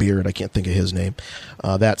the big beard. I can't think of his name.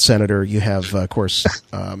 That senator. You have, of course,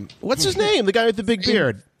 what's his name? The guy with the big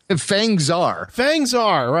beard. Fang Czar. Fang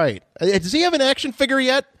Czar, right. Does he have an action figure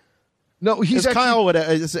yet? No, he's As Kyle would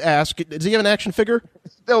ask, does he have an action figure?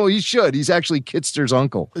 No, he should. He's actually Kitster's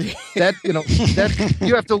uncle. That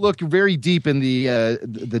you have to look very deep in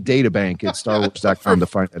the data bank at StarWars.com to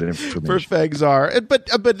find that information. For Fang Czar.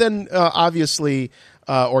 But then obviously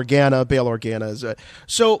Bail Organa is.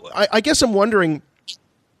 So I guess I'm wondering,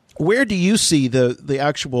 where do you see the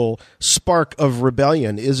actual spark of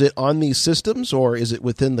rebellion? Is it on these systems, or is it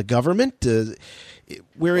within the government?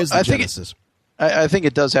 Where is the genesis? I think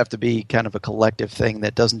it does have to be kind of a collective thing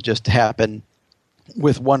that doesn't just happen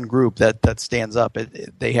with one group that stands up.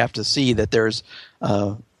 They have to see that there's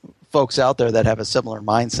folks out there that have a similar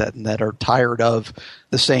mindset and that are tired of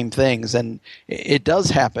the same things. And it does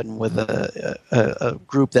happen with a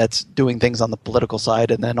group that's doing things on the political side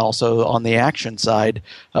and then also on the action side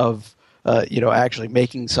of actually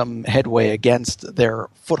making some headway against their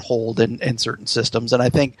foothold in certain systems. And I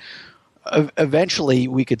think eventually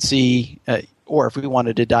we could see, or if we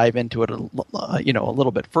wanted to dive into it a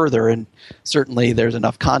little bit further, and certainly there's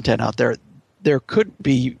enough content out there, there could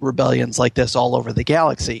be rebellions like this all over the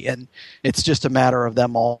galaxy, and it's just a matter of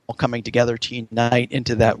them all coming together to unite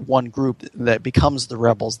into that one group that becomes the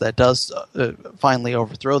rebels that does finally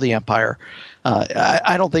overthrow the Empire.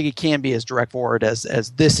 I don't think it can be as direct forward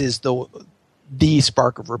as this is the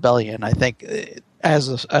spark of rebellion. I think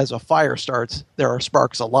as a fire starts, there are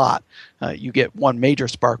sparks a lot. You get one major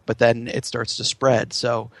spark, but then it starts to spread.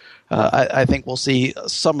 So I think we'll see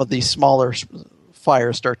some of these smaller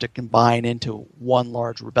fires start to combine into one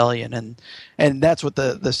large rebellion, and that's what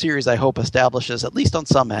the series, I hope, establishes, at least on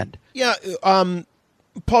some end. Yeah,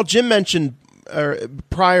 Paul, Jim mentioned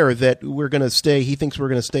prior that we're going to stay. He thinks we're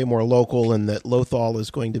going to stay more local, and that Lothal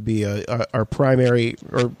is going to be our primary,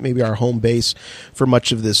 or maybe our home base for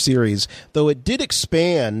much of this series. Though it did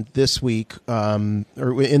expand this week, or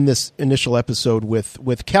in this initial episode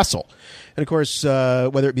with Kessel, and of course,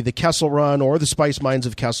 whether it be the Kessel Run or the Spice Mines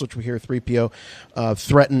of Kessel, which we hear 3PO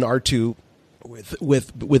threaten R2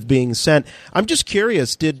 with being sent. I'm just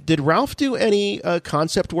curious. Did Ralph do any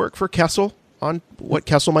concept work for Kessel on what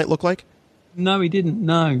Kessel might look like? No, he didn't.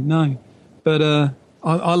 No. But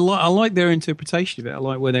I like their interpretation of it. I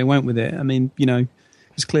like where they went with it. I mean,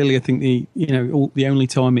 because clearly I think the only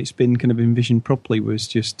time it's been kind of envisioned properly was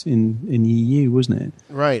just in the EU, wasn't it?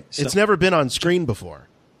 Right. So, it's never been on screen before.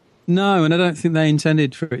 No, and I don't think they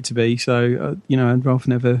intended for it to be. So, and Ralph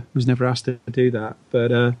was never asked to do that.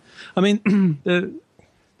 But I mean,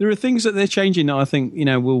 there are things that they're changing that I think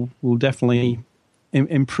will definitely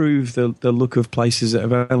improve the look of places that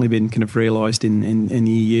have only been kind of realised in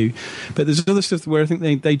the EU. But there's other stuff where I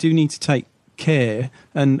think they do need to take care,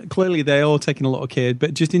 and clearly they are taking a lot of care,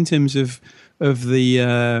 but just in terms of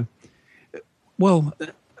the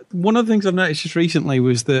one of the things I've noticed just recently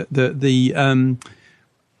was that the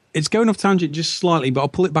it's going off tangent just slightly, but I'll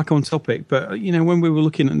pull it back on topic. But when we were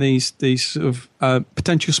looking at these sort of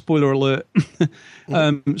potential spoiler alert,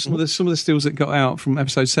 some of the stills that got out from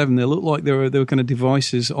episode 7, they looked like they were kind of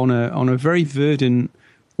devices on a very verdant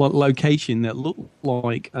location that looked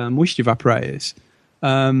like moisture evaporators.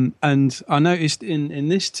 And I noticed in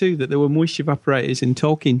this too that there were moisture evaporators in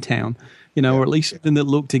Tolkien Town, or at least something that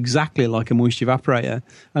looked exactly like a moisture evaporator.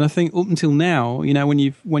 And I think up until now, when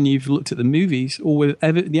you've looked at the movies,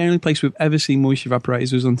 the only place we've ever seen moisture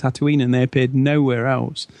evaporators was on Tatooine, and they appeared nowhere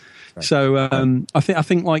else. Right. So I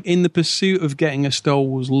think like in the pursuit of getting a Star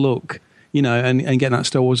Wars look, and getting that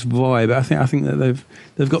Star Wars vibe, I think that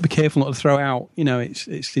they've got to be careful not to throw out,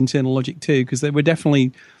 its internal logic too, because they were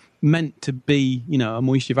definitely meant to be, a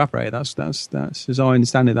moisture evaporator. That's as I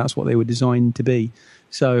understand it, that's what they were designed to be.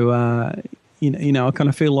 So, I kind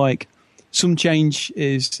of feel like some change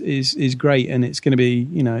is great, and it's going to be,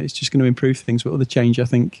 it's just going to improve things. But other change, I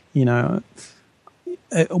think, might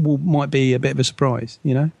be a bit of a surprise,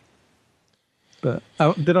 But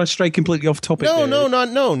did I stray completely off topic? No, not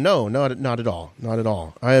at all.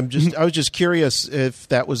 I was just curious if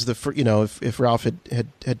that was if Ralph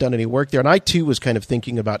had done any work there, and I too was kind of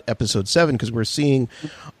thinking about episode 7, because we're seeing,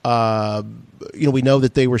 we know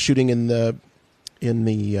that they were shooting in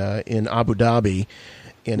Abu Dhabi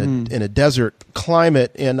in a desert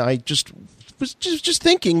climate, and I was just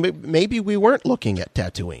thinking maybe we weren't looking at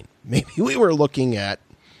Tatooine, maybe we were looking at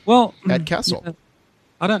Kessel.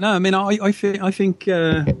 I don't know. I mean, I think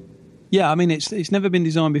I mean, it's never been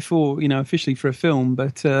designed before, officially for a film,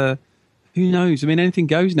 but who knows? I mean, anything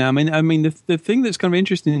goes now. I mean, the thing that's kind of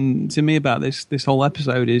interesting to me about this whole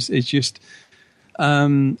episode is just.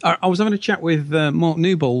 I was having a chat with Mark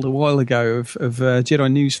Newbold a while ago of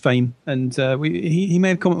Jedi News fame, and he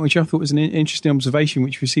made a comment which I thought was an interesting observation,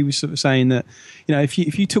 which was he was sort of saying that, you know, if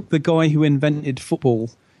you took the guy who invented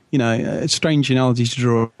football, you know, strange analogy to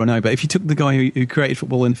draw, I know, but if you took the guy who created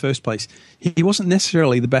football in the first place, he wasn't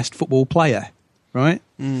necessarily the best football player, right?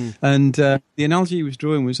 And the analogy he was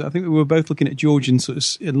drawing was, I think we were both looking at George and sort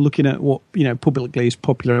of looking at what, you know, publicly is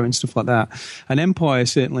popular and stuff like that. And Empire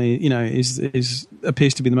certainly, you know, is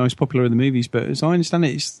appears to be the most popular of the movies, but as I understand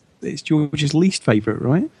it, it's George's least favourite,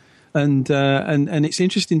 right? And it's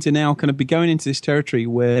interesting to now kind of be going into this territory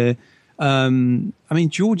where, I mean,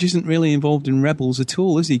 George isn't really involved in Rebels at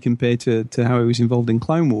all, is he, compared to how he was involved in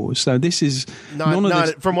Clone Wars? So this is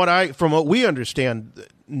from what we understand,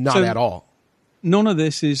 not at all. None of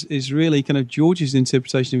this is really kind of George's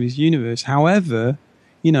interpretation of his universe. However,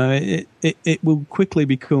 you know, it will quickly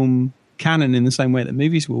become canon in the same way that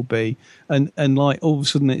movies will be. And like all of a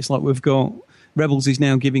sudden it's like we've got Rebels is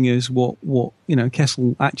now giving us what you know,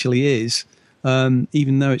 Kessel actually is,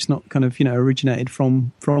 even though it's not kind of, you know, originated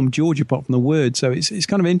from George apart from the word. So it's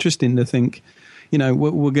kind of interesting to think, you know,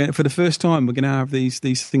 we're going, for the first time we're going to have these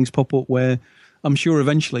things pop up where I'm sure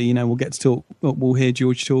eventually, you know, we'll get to talk. We'll hear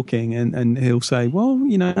George talking, and he'll say, "Well,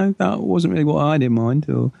 you know, that wasn't really what I had in mind."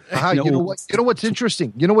 Or you know what's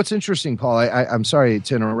interesting. You know what's interesting, Paul. I'm sorry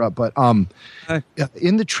to interrupt, but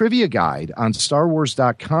in the trivia guide on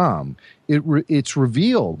StarWars.com, it's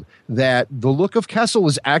revealed that the look of Kessel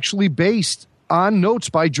is actually based on notes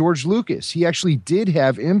by George Lucas. He actually did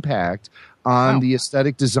have impact on the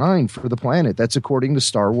aesthetic design for the planet. That's according to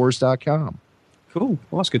StarWars.com. Cool.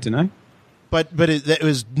 Well, that's good to know. But it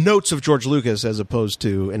was notes of George Lucas as opposed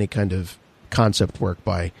to any kind of concept work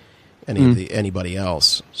by anybody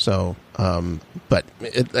else. So, but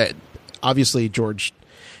obviously George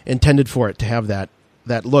intended for it to have that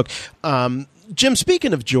look. Jim,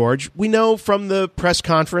 speaking of George, we know from the press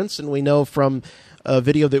conference and we know from a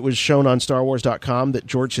video that was shown on StarWars.com that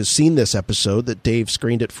George has seen this episode, that Dave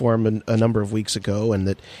screened it for him a number of weeks ago, and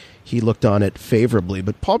that he looked on it favorably.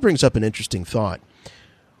 But Paul brings up an interesting thought.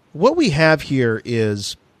 What we have here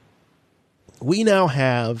is we now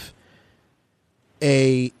have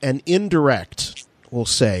an indirect, we'll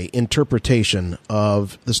say, interpretation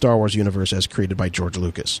of the Star Wars universe as created by George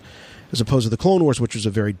Lucas, as opposed to the Clone Wars, which was a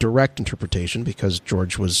very direct interpretation because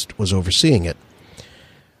George was overseeing it.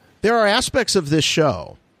 There are aspects of this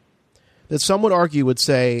show that some would argue would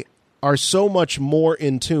say are so much more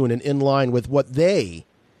in tune and in line with what they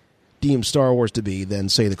deem Star Wars to be than,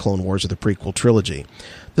 say, the Clone Wars or the prequel trilogy.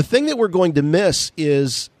 The thing that we're going to miss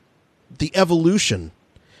is the evolution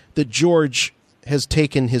that George has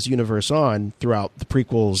taken his universe on throughout the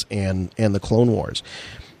prequels and the Clone Wars.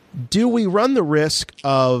 Do we run the risk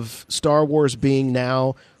of Star Wars being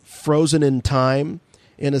now frozen in time,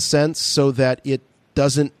 in a sense, so that it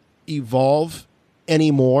doesn't evolve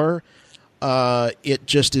anymore? It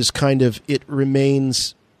just is kind of, it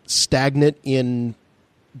remains stagnant in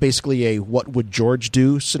basically a what would George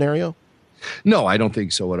do scenario? No, I don't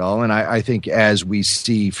think so at all. And I think as we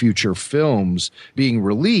see future films being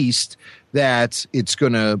released, that it's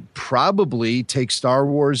going to probably take Star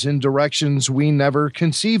Wars in directions we never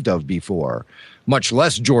conceived of before, much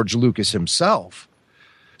less George Lucas himself.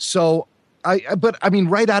 So, but I mean,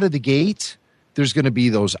 right out of the gate, there's going to be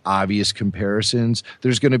those obvious comparisons.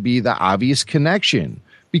 There's going to be the obvious connection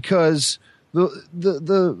because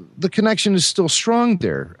the connection is still strong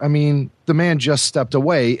there. I mean, the man just stepped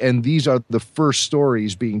away, and these are the first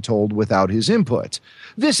stories being told without his input.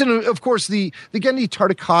 This, and of course, the Genndy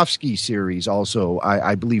Tartakovsky series also,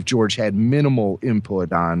 I believe George had minimal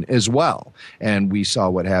input on as well. And we saw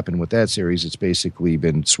what happened with that series. It's basically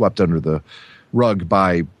been swept under the rug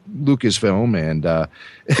by Lucasfilm, and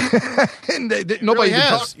nobody really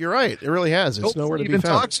has. You're right. It really has. It's nowhere to be found.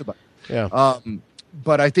 Talks about. Yeah.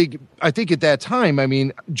 But I think at that time, I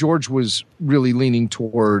mean, George was really leaning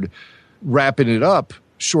toward wrapping it up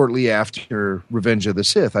shortly after Revenge of the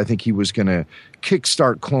Sith. I think he was going to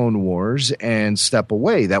kickstart Clone Wars and step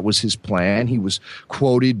away. That was his plan. He was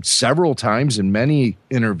quoted several times in many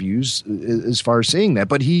interviews as far as saying that,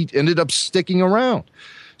 but he ended up sticking around.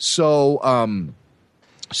 So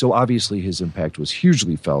obviously his impact was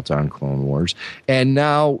hugely felt on Clone Wars. And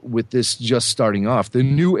now with this just starting off, the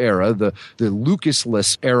new era, the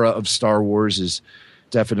Lucas-less era of Star Wars is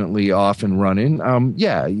definitely off and running.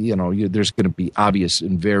 There's going to be obvious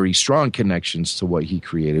and very strong connections to what he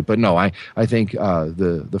created. But no, I think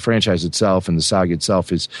the franchise itself and the saga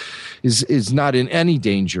itself is not in any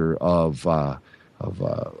danger of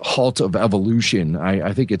halt of evolution.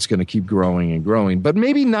 I think it's going to keep growing and growing, but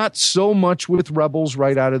maybe not so much with Rebels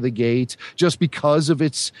right out of the gate, just because of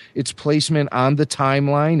its placement on the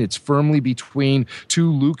timeline. It's firmly between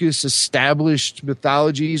two Lucas established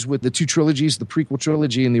mythologies with the two trilogies, the prequel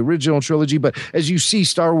trilogy and the original trilogy. But as you see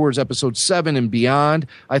Star Wars Episode 7 and beyond,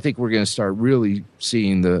 I think we're going to start really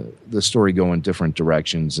seeing the story go in different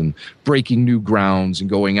directions and breaking new grounds and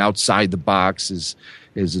going outside the box as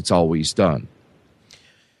it's always done.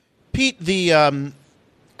 Pete, I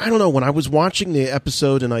don't know, when I was watching the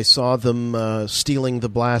episode and I saw them stealing the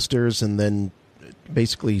blasters and then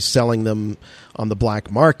basically selling them on the black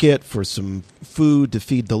market for some food to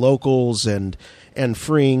feed the locals and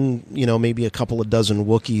freeing, maybe a couple of dozen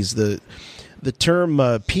Wookiees, the term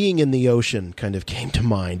peeing in the ocean kind of came to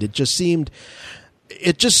mind. It just seemed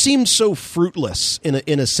so fruitless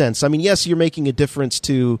in a sense. I mean, yes, you're making a difference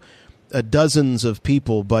to dozens of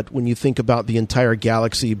people, but when you think about the entire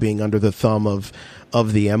galaxy being under the thumb of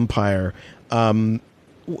the Empire,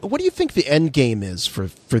 what do you think the end game is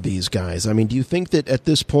for these guys? I mean, do you think that at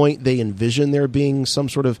this point they envision there being some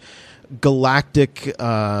sort of galactic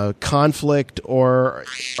conflict, or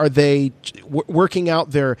are they working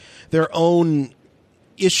out their own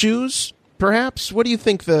issues? Perhaps. What do you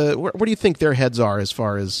think where do you think their heads are as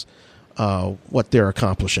far as what they're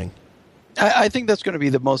accomplishing? I think that's going to be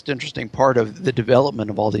the most interesting part of the development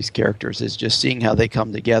of all these characters, is just seeing how they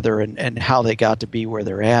come together and how they got to be where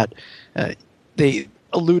they're at. They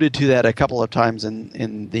alluded to that a couple of times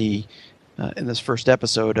in this first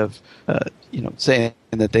episode of saying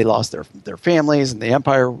that they lost their families and the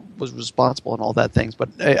Empire was responsible and all that things. But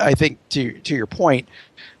I think to your point,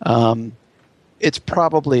 it's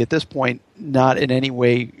probably at this point not in any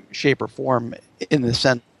way, shape, or form in the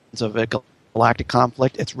sense of a galactic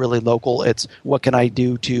conflict. It's really local. It's what can I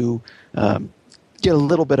do to get a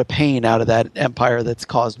little bit of pain out of that Empire that's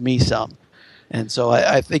caused me some. And so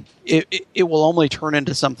I think it will only turn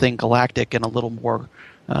into something galactic and a little more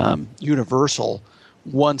universal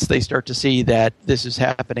once they start to see that this is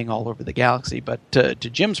happening all over the galaxy. But to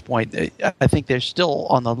Jim's point, I think they're still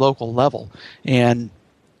on the local level. And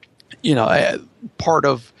part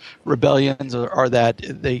of rebellions are that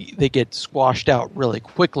they get squashed out really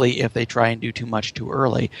quickly if they try and do too much too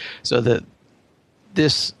early. So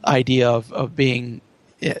this idea of being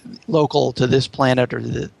local to this planet or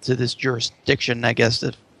to this jurisdiction, I guess,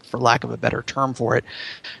 for lack of a better term for it,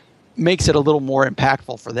 makes it a little more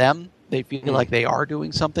impactful for them. They feel like they are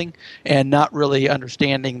doing something, and not really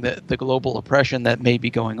understanding the global oppression that may be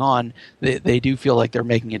going on. They do feel like they're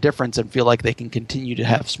making a difference and feel like they can continue to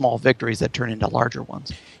have small victories that turn into larger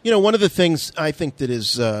ones. One of the things I think that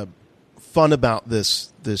is fun about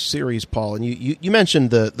this series, Paul, and you mentioned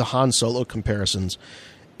the Han Solo comparisons,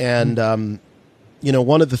 and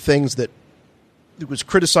one of the things that was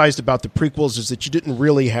criticized about the prequels is that you didn't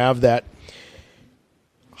really have that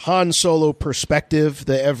Han Solo perspective,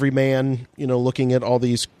 the everyman, looking at all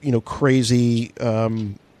these, crazy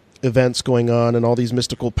events going on and all these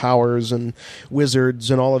mystical powers and wizards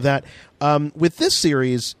and all of that. With this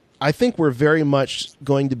series, I think we're very much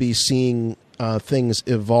going to be seeing things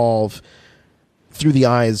evolve through the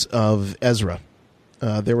eyes of Ezra.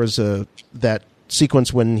 There was that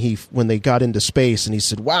sequence when they got into space and he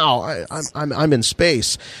said, "Wow, I'm in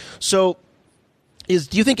space." So,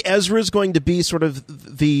 do you think Ezra is going to be sort of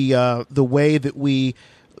the way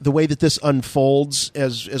that this unfolds,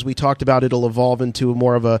 as we talked about? It'll evolve into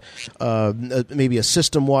more of a maybe a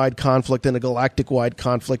system-wide conflict and a galactic-wide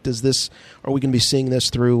conflict. Are we going to be seeing this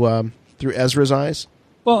through Ezra's eyes?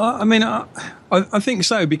 Well, I mean, I think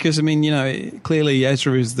so, because clearly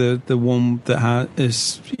Ezra is the one that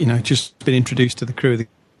has just been introduced to the crew of the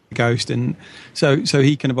Ghost, and so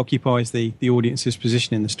he kind of occupies the audience's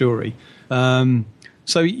position in the story.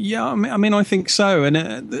 So yeah, I mean, I think so. And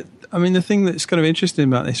the thing that's kind of interesting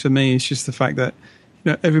about this for me is just the fact that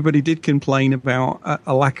everybody did complain about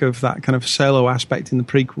a lack of that kind of solo aspect in the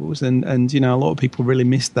prequels, and a lot of people really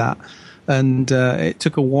missed that. And it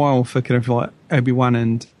took a while for kind of like Obi-Wan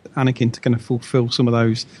and Anakin to kind of fulfill some of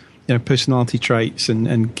those personality traits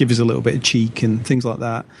and give us a little bit of cheek and things like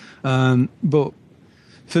that. But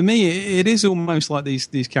for me, it is almost like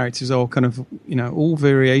these characters are kind of all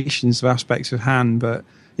variations of aspects of Han, but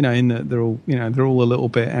in that they're all a little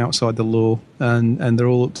bit outside the law, and they're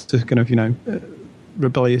all up to kind of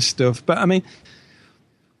rebellious stuff. But I mean,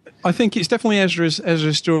 I think it's definitely Ezra's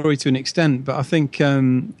story to an extent, but I think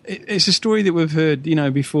it's a story that we've heard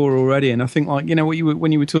before already, and I think when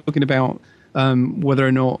you were talking about whether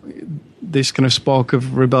or not this kind of spark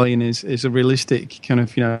of rebellion is a realistic kind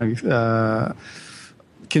of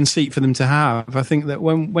conceit for them to have. I think that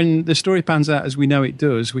when the story pans out as we know it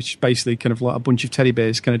does, which is basically kind of like a bunch of teddy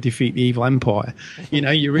bears kind of defeat the evil empire,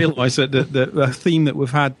 you realise that the theme that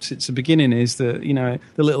we've had since the beginning is that,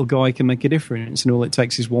 the little guy can make a difference, and all it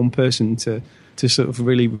takes is one person to sort of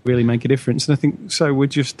really, really make a difference. And I think so we're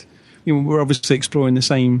just, we're obviously exploring the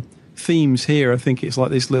same themes here. I think it's like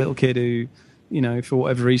this little kid who, for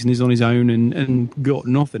whatever reason is on his own and got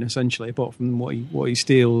nothing essentially apart from what he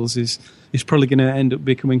steals is probably going to end up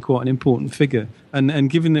becoming quite an important figure. And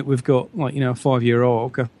given that we've got a 5-year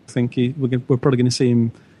arc, I think we're probably going to see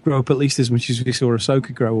him grow up at least as much as we saw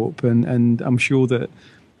Ahsoka grow up. And I'm sure that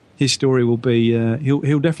his story will be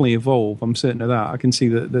he'll definitely evolve. I'm certain of that. I can see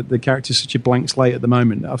that the character's such a blank slate at the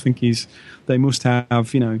moment. I think they must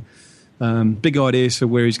have big ideas for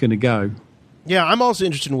where he's going to go. Yeah, I'm also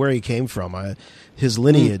interested in where he came from. His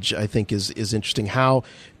lineage, I think, is interesting. How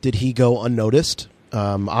did he go unnoticed?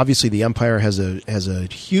 Obviously, the Empire has a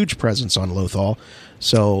huge presence on Lothal.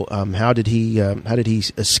 So, how did he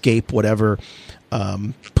escape whatever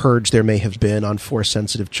purge there may have been on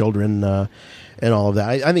Force-sensitive children? And all of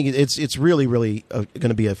that. I think it's really, really going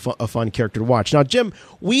to be a fun character to watch. Now, Jim,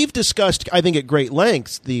 we've discussed, I think, at great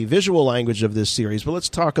lengths the visual language of this series, but let's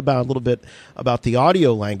talk about a little bit about the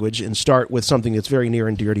audio language and start with something that's very near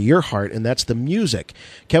and dear to your heart, and that's the music.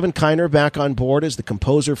 Kevin Kiner back on board as the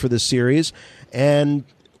composer for this series, and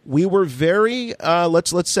we were very,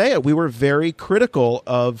 let's say it, we were very critical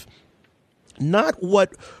of not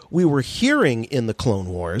what we were hearing in the Clone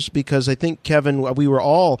Wars, because I think we were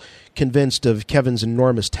all convinced of Kevin's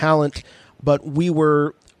enormous talent, but we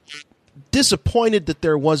were disappointed that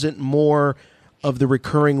there wasn't more of the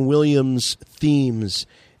recurring Williams themes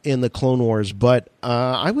in the Clone Wars. But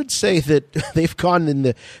I would say that they've gone in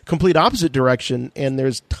the complete opposite direction, and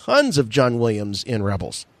there's tons of John Williams in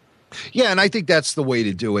Rebels. Yeah, and I think that's the way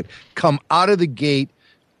to do it. Come out of the gate,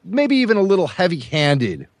 maybe even a little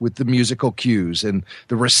heavy-handed with the musical cues and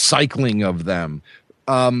the recycling of them,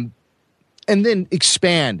 and then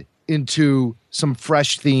expand into some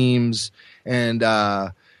fresh themes and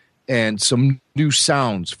some new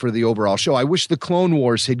sounds for the overall show. I wish the Clone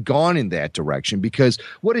Wars had gone in that direction, because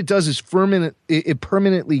what it does is it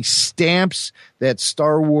permanently stamps that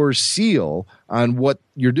Star Wars seal on what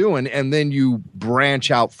you're doing, and then you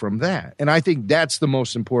branch out from that. And I think that's the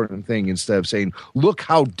most important thing, instead of saying, look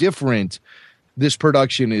how different this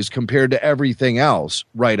production is compared to everything else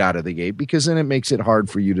right out of the gate, because then it makes it hard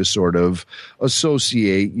for you to sort of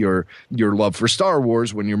associate your love for Star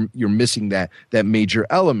Wars when you're missing that major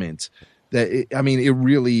element. It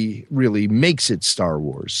really, really makes it Star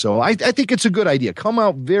Wars. So I think it's a good idea. Come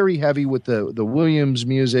out very heavy with the Williams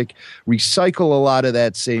music, recycle a lot of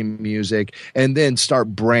that same music, and then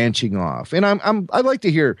start branching off. And I'd like to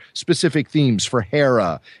hear specific themes for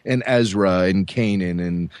Hera and Ezra and Kanan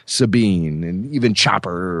and Sabine and even Chopper,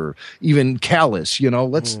 or even Callus.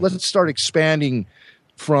 Let's start expanding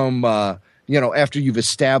from after you've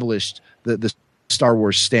established the Star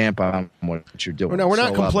Wars stamp on what you're doing. Well, no, we're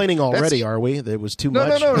not complaining already, are we? That it was too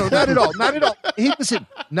much. No, not at all. Not at all. Hey, listen,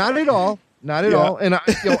 not at all. Not at all. And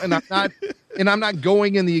I'm not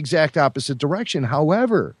going in the exact opposite direction.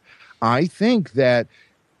 However, I think that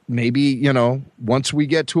maybe, once we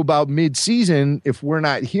get to about mid-season, if we're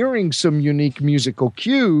not hearing some unique musical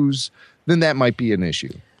cues, then that might be an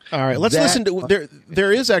issue. All right, let's listen to.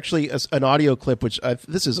 There is actually an audio clip, which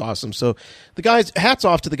this is awesome. So, the guys, hats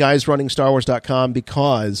off to the guys running StarWars.com,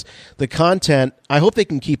 because the content, I hope they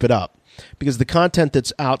can keep it up, because the content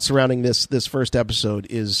that's out surrounding this first episode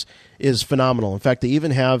is phenomenal. In fact, they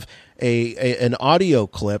even have an audio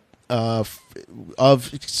clip of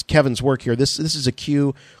Kevin's work here. This is a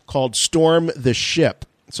cue called "Storm the Ship."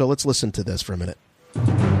 So let's listen to this for a minute.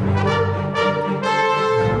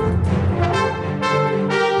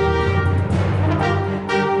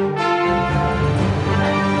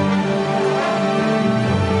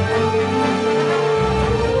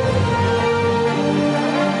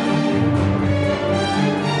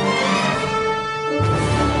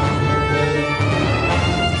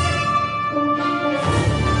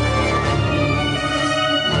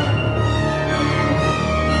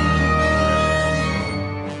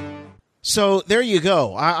 So there you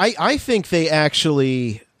go. I think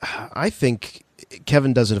I think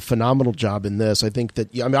Kevin does a phenomenal job in this. I think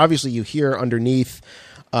that, obviously you hear underneath,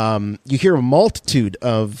 you hear a multitude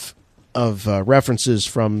of references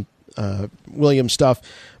from Williams stuff,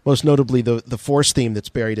 most notably the Force theme that's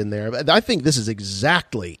buried in there. I think this is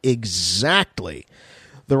exactly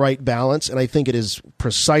the right balance, and I think it is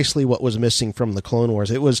precisely what was missing from the Clone Wars.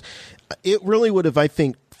 It really would have, I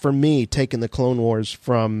think, for me, taken the Clone Wars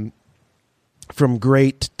from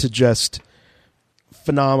great to just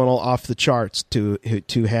phenomenal, off the charts to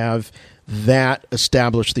have that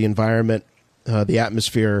establish the environment, the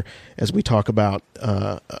atmosphere, as we talk about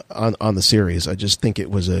on the series. I just think it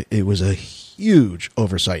was a huge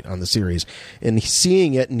oversight on the series, and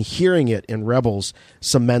seeing it and hearing it in Rebels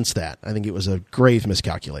cements that. I think it was a grave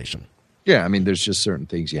miscalculation. Yeah, I mean, there's just certain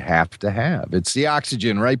things you have to have. It's the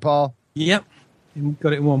oxygen, right, Paul? Yep,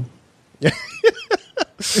 got it warm.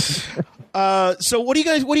 So what do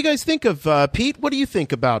you guys think of Pete? What do you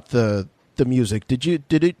think about the music?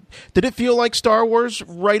 Did it feel like Star Wars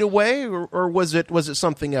right away, or was it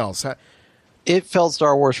something else? It felt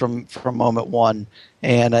Star Wars from moment one,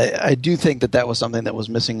 and I do think that was something that was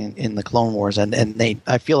missing in the Clone Wars, and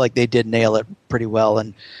I feel like they did nail it pretty well,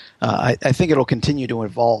 and I think it'll continue to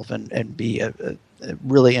evolve and be a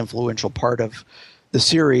really influential part of the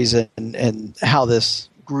series and how this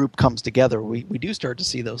group comes together. We do start to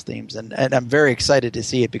see those themes, and I'm very excited to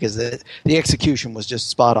see it because the execution was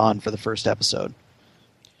just spot on for the first episode.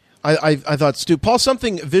 I thought, Stu, Paul,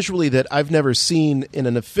 something visually that I've never seen in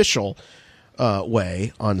an official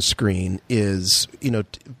way on screen is,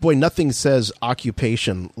 boy, nothing says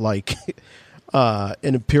occupation like an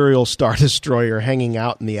Imperial Star Destroyer hanging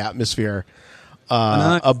out in the atmosphere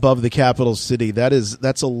above the capital city.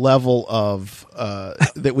 That's a level of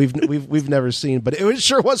that we've never seen, but it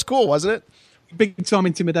sure was cool, wasn't it? Big time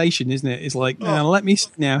intimidation, isn't it? It's like, let me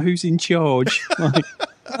see now who's in charge. Like,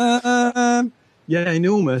 yeah,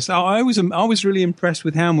 enormous. I was really impressed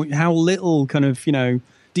with how little kind of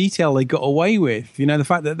detail they got away with. The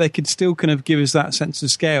fact that they could still kind of give us that sense of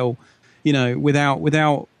scale,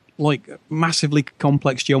 without like massively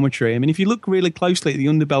complex geometry. I mean, if you look really closely at the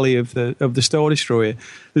underbelly of the Star Destroyer,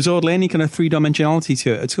 there's hardly any kind of three-dimensionality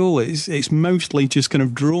to it at all. It's mostly just kind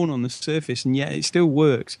of drawn on the surface, and yet it still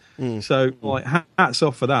works. So, like, hats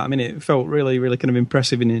off for that. I mean, it felt really, really kind of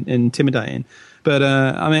impressive and intimidating. But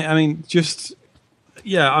the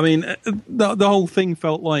whole thing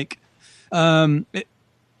felt like.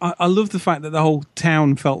 I love the fact that the whole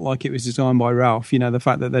town felt like it was designed by Ralph. The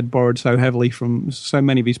fact that they'd borrowed so heavily from so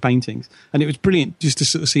many of his paintings, and it was brilliant just to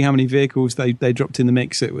sort of see how many vehicles they dropped in the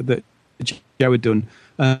mix that Joe had done.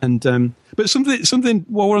 And but something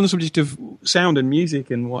while we're on the subject of sound and music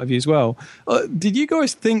and what have you as well, did you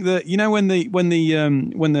guys think that when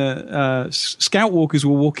the Scout Walkers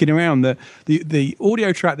were walking around, the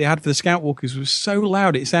audio track they had for the Scout Walkers was so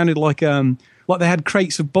loud it sounded like they had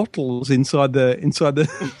crates of bottles inside the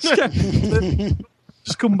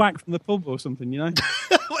just come back from the pub or something,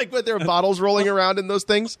 like when there are bottles rolling around in those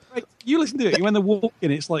things. You listen to it when they're walking,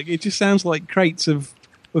 it's like it just sounds like crates of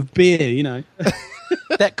beer,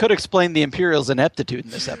 That could explain the Imperials' ineptitude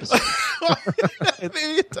in this episode.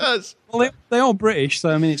 Maybe it does. Well, they are British,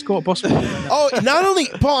 so I mean it's quite possible. Oh, not only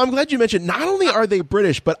Paul, I'm glad you mentioned. Not only are they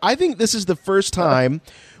British, but I think this is the first time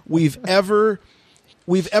we've ever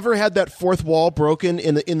had that fourth wall broken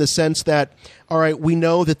in the sense that, all right, we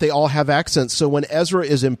know that they all have accents. So when Ezra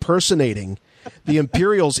is impersonating the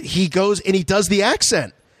Imperials, he goes and he does the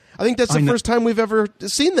accent. I think that's the first time we've ever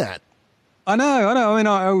seen that. I know. I mean,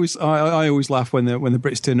 I always laugh when the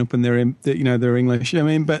Brits turn up and they're English. I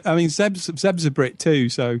mean, but I mean, Zeb's a Brit too,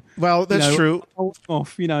 so well, that's true.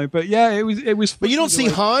 Off, But yeah, it was. But you don't see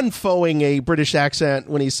Han foeing a British accent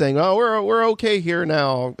when he's saying, "Oh, we're okay here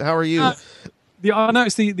now. How are you?" I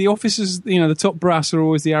noticed the officers, the top brass are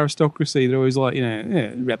always the aristocracy. They're always like,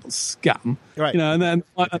 rebel scum, right? And then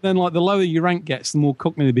like the lower your rank gets, the more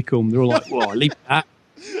cockney they become. They're all like, "Whoa, leave that!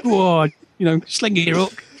 Whoa, sling your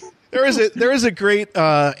hook." There is a great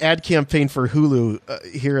ad campaign for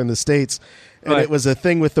Hulu here in the States, and It was a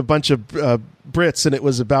thing with a bunch of Brits, and it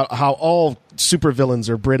was about how all supervillains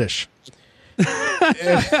are British.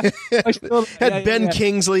 Had Ben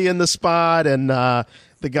Kingsley in the spot, and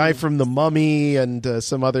the guy from The Mummy, and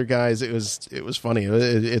some other guys. It was funny.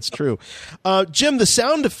 It's true. Jim, the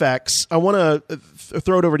sound effects. I want to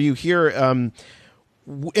throw it over to you here, and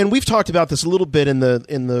we've talked about this a little bit in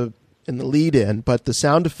the lead-in, but the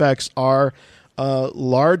sound effects are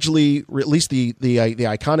largely, at least the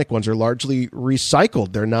iconic ones, are largely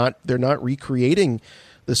recycled. They're not recreating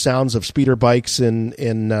the sounds of speeder bikes and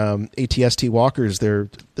ATST walkers.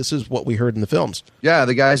 This is what we heard in the films. Yeah,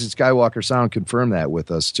 the guys at Skywalker Sound confirmed that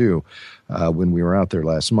with us too when we were out there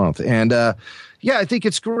last month. And I think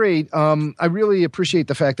it's great. I really appreciate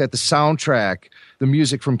the fact that the soundtrack, the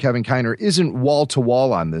music from Kevin Kiner, isn't wall to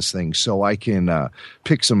wall on this thing, so I can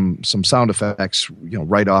pick some sound effects,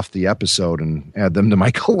 right off the episode and add them to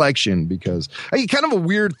my collection, because kind of a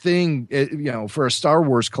weird thing, for a Star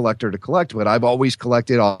Wars collector to collect. But I've always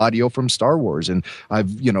collected audio from Star Wars, and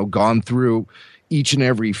I've gone through each and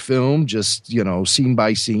every film, just, scene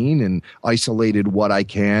by scene, and isolated what I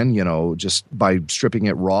can, just by stripping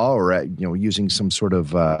it raw or, using some sort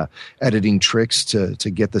of editing tricks to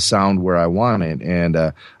get the sound where I want it. And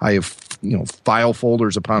I have, file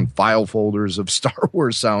folders upon file folders of Star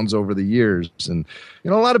Wars sounds over the years. And, a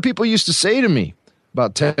lot of people used to say to me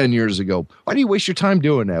about 10 years ago, why do you waste your time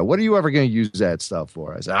doing that? What are you ever going to use that stuff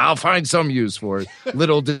for? I said, I'll find some use for it.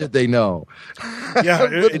 Little did they know. Yeah,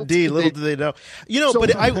 indeed. Little did they know.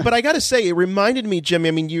 But I got to say, it reminded me, Jimmy,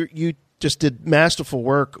 I mean, you just did masterful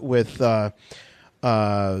work with the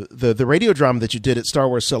radio drama that you did at Star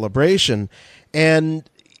Wars Celebration.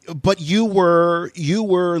 But you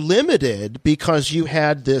were limited because you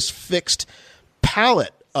had this fixed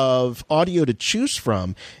palette of audio to choose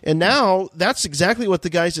from, and now that's exactly what the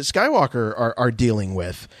guys at Skywalker are dealing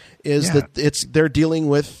with. That they're dealing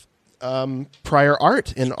with prior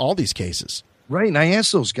art in all these cases, right? And I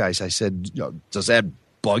asked those guys, I said, does that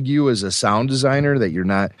bug you as a sound designer that you're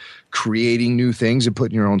not creating new things and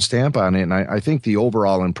putting your own stamp on it? And I think the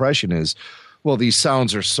overall impression is, well, these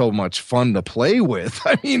sounds are so much fun to play with.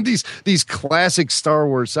 I mean, these classic Star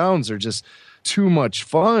Wars sounds are just too much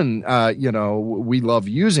fun. We love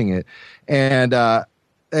using it, and I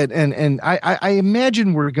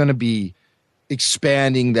imagine we're going to be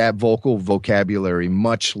expanding that vocal vocabulary,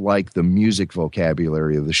 much like the music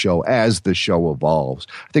vocabulary of the show, as the show evolves.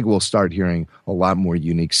 I think we'll start hearing a lot more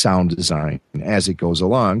unique sound design as it goes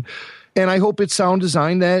along, and I hope it's sound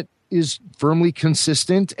design that is firmly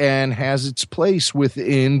consistent and has its place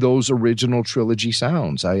within those original trilogy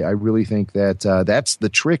sounds. I really think that that's the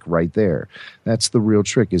trick right there. That's the real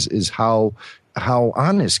trick is how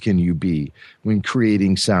honest can you be when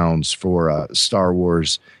creating sounds for Star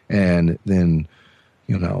Wars and then,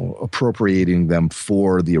 appropriating them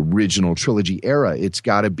for the original trilogy era. It's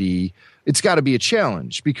got to be a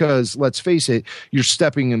challenge because, let's face it, you're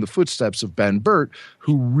stepping in the footsteps of Ben Burtt,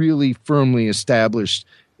 who really firmly established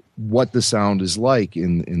what the sound is like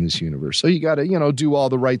in this universe. So you got to, do all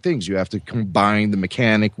the right things. You have to combine the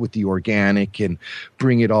mechanic with the organic and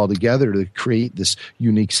bring it all together to create this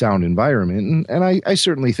unique sound environment. And I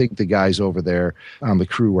certainly think the guys over there on the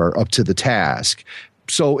crew are up to the task.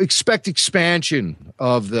 So expect expansion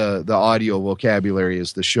of the audio vocabulary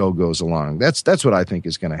as the show goes along. That's what I think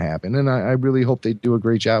is going to happen. And I really hope they do a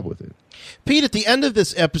great job with it. Pete, at the end of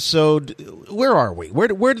this episode, where are we?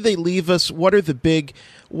 Where do they leave us? What are the big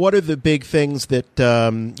things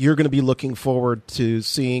that you're going to be looking forward to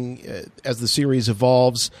seeing as the series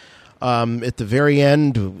evolves? At the very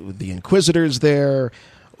end, the Inquisitors there.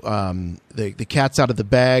 The cat's out of the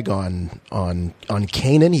bag on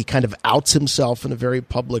Kanan. He kind of outs himself in a very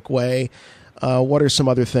public way. What are some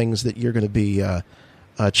other things that you're going to be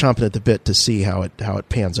chomping at the bit to see how it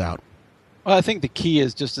pans out? Well, I think the key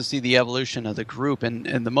is just to see the evolution of the group,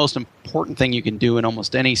 and the most important thing you can do in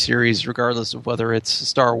almost any series, regardless of whether it's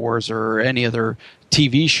Star Wars or any other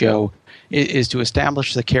TV show, is to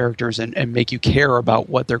establish the characters and make you care about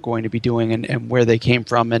what they're going to be doing and where they came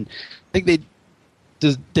from. And I think they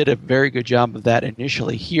did a very good job of that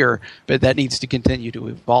initially here, but that needs to continue to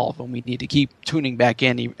evolve, and we need to keep tuning back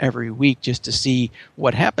in every week just to see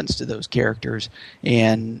what happens to those characters.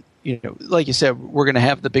 And like you said, we're going to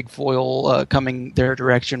have the big foil coming their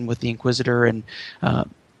direction with the Inquisitor, and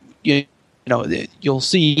you'll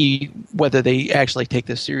see whether they actually take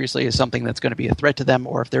this seriously as something that's going to be a threat to them,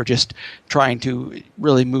 or if they're just trying to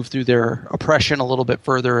really move through their oppression a little bit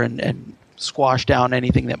further and squash down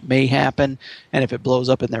anything that may happen, and if it blows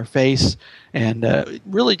up in their face. And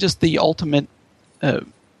really just the ultimate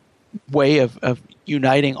way of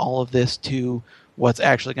uniting all of this to what's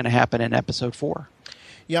actually going to happen in Episode 4.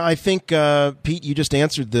 Yeah, I think, Pete, you just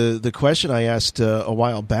answered the question I asked a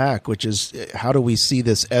while back, which is how do we see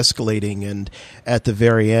this escalating? And at the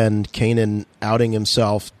very end, Kanan outing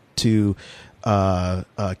himself to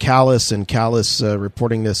Kallus, and Kallus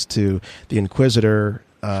reporting this to the Inquisitor.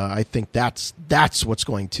 I think that's what's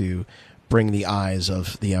going to bring the eyes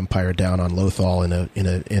of the Empire down on Lothal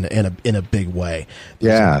in a big way.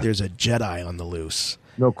 There's a Jedi on the loose.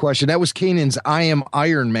 No question. That was Kanan's "I am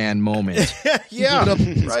Iron Man" moment. Yeah,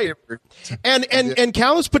 right. And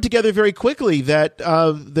Kallus put together very quickly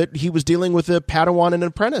that he was dealing with a Padawan and an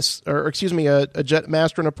apprentice, or excuse me, a jet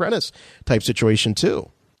master and apprentice type situation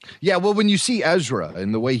too. Yeah, well, when you see Ezra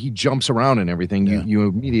and the way he jumps around and everything, you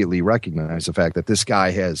immediately recognize the fact that this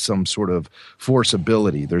guy has some sort of force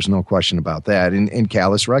ability. There's no question about that, and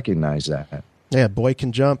Kallus recognized that. Yeah, boy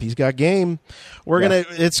can jump. He's got game.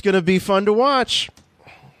 It's gonna be fun to watch.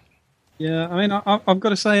 Yeah, I mean, I've got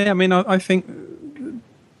to say, I think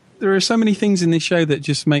there are so many things in this show that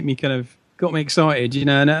just make me kind of got me excited,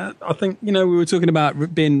 and I think, we were talking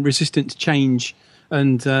about being resistant to change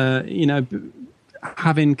and,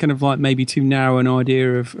 having kind of like maybe too narrow an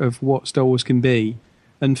idea of what Star Wars can be.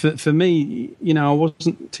 And for me, I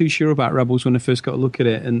wasn't too sure about Rebels when I first got a look at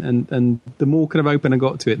it. And the more kind of open I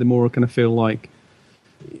got to it, the more I kind of feel like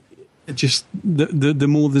just the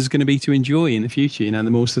more there's going to be to enjoy in the future, the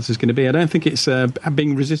more stuff there's going to be. I don't think it's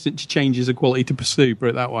being resistant to change is a quality to pursue, put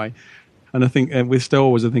it that way. And I think with Star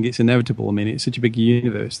Wars, I think it's inevitable. I mean, it's such a big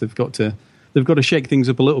universe. They've got to shake things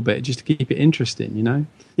up a little bit just to keep it interesting,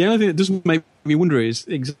 The only thing that doesn't make me wonder is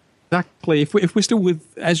exactly if we're still with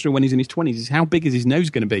Ezra when he's in his 20s, is how big is his nose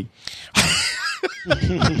going to be?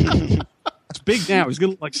 It's big now. He's going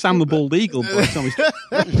to look like Sam the Bald Eagle by the time he's...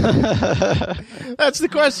 That's the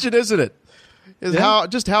question, isn't it?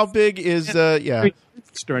 How big is or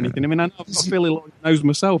anything? I mean, I'm not fairly long nose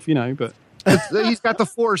myself, but he's got the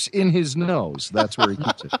Force in his nose. That's where he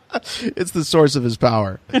keeps it. It's the source of his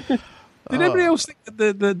power. Did anybody else think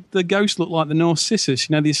that the ghost looked like the Narcissus?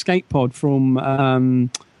 The escape pod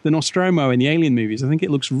from the Nostromo in the Alien movies? I think it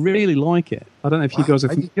looks really like it. I don't know if you guys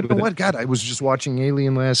have... You know what? God, I was just watching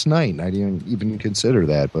Alien last night, and I didn't even consider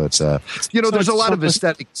that. But, there's a lot of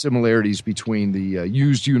aesthetic similarities between the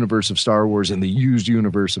used universe of Star Wars and the used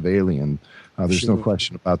universe of Alien. There's no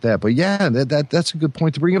question about that. But, yeah, that's a good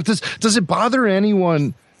point to bring up. Does it bother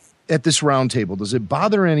anyone at this roundtable? Does it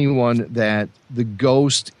bother anyone that the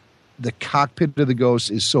cockpit of the Ghost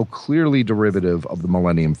is so clearly derivative of the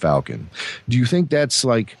Millennium Falcon? Do you think that's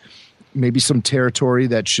like maybe some territory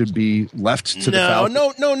that should be left to the Falcon?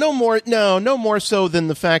 No more so than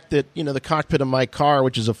the fact that, the cockpit of my car,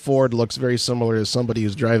 which is a Ford, looks very similar to somebody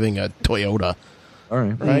who's driving a Toyota. All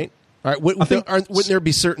right. Right? All right. Wouldn't there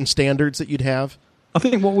be certain standards that you'd have? I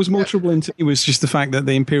think what was more troubling to me was just the fact that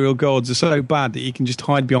the Imperial Guards are so bad that you can just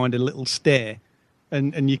hide behind a little stair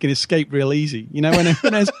and you can escape real easy. When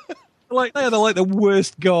they're like the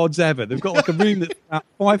worst guards ever. They've got like a room that's about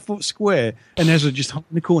 5 foot square, and Ezra just hung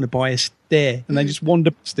in the corner by a stair, and they just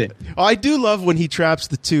wander past it. I do love when he traps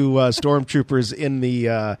the two stormtroopers in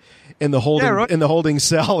the holding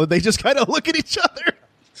cell, and they just kind of look at each other.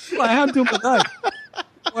 Like, how dumb was that?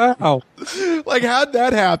 Wow! Like, how'd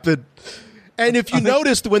that happen? And if you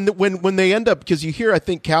noticed when they end up, because you hear, I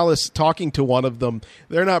think, Callus talking to one of them,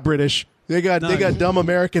 they're not British. They got dumb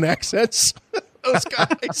American accents. Those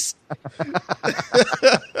guys.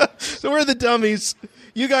 So we're the dummies.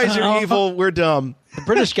 You guys are evil. We're dumb. The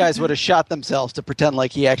British guys would have shot themselves to pretend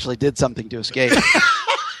like he actually did something to escape.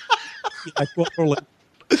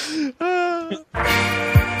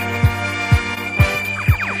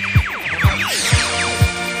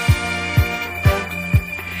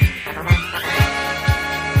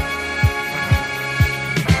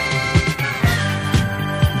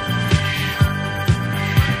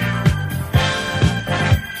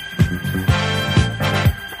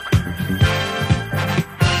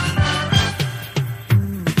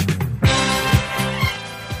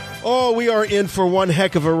 Oh, we are in for one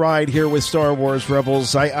heck of a ride here with Star Wars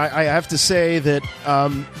Rebels. I have to say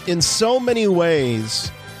that in so many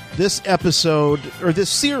ways, this episode, or this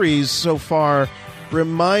series so far,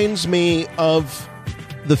 reminds me of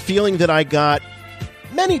the feeling that I got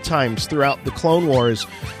many times throughout the Clone Wars,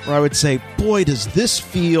 where I would say, boy, does this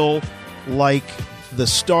feel like the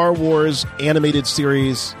Star Wars animated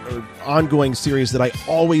series or ongoing series that I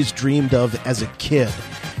always dreamed of as a kid.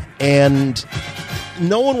 And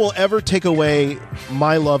no one will ever take away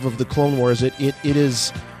my love of the Clone Wars.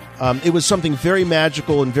 It was something very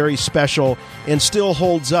magical and very special, and still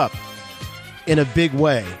holds up in a big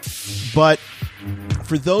way. But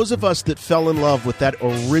for those of us that fell in love with that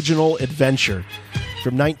original adventure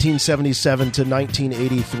from 1977 to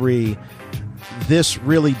 1983, this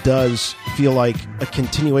really does feel like a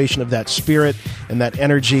continuation of that spirit and that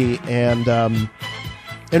energy, and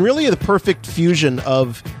really the perfect fusion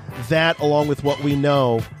of that along with what we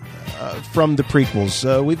know from the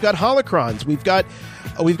prequels. We've got holocrons. We've got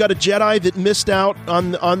a Jedi that missed out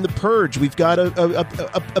on the Purge. We've got a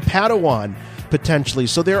Padawan potentially.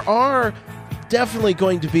 So there are definitely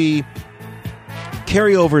going to be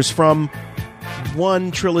carryovers from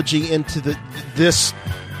one trilogy into this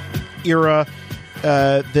era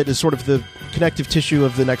that is sort of the connective tissue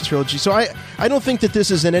of the next trilogy. So I don't think that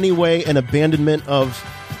this is in any way an abandonment of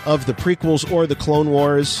the prequels or the Clone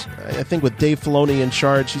Wars. I think with Dave Filoni in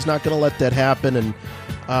charge, he's not going to let that happen. And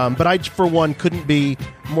but I, for one, couldn't be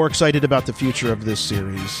more excited about the future of this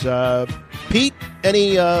series. Pete,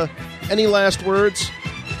 any last words?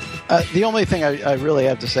 The only thing I really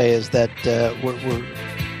have to say is that we're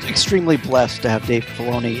extremely blessed to have Dave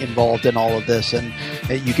Filoni involved in all of this, and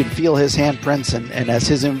you can feel his handprints, and as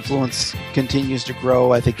his influence continues to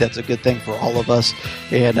grow, I think that's a good thing for all of us,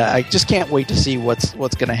 and I just can't wait to see what's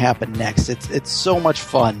going to happen next. It's so much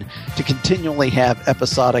fun to continually have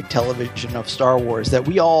episodic television of Star Wars that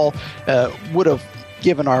we all would have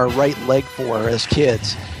given our right leg for as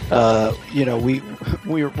kids.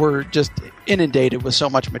 We're just inundated with so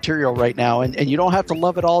much material right now, and you don't have to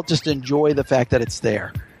love it all, just enjoy the fact that it's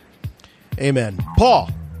there. Amen. Paul,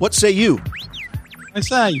 what say you? I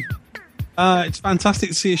say it's fantastic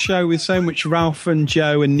to see a show with so much Ralph and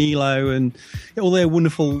Joe and Nilo and all their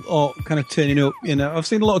wonderful art kind of turning up. I've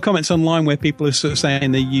seen a lot of comments online where people are sort of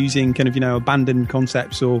saying they're using kind of abandoned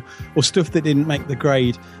concepts or stuff that didn't make the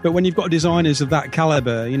grade. But when you've got designers of that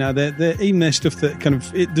caliber, they're even their stuff that kind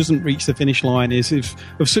of it doesn't reach the finish line is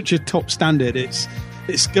of such a top standard.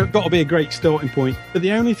 It's got to be a great starting point. But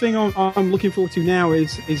the only thing I'm looking forward to now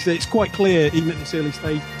is that it's quite clear, even at this early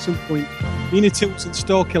stage, at some point, Nina Tilts and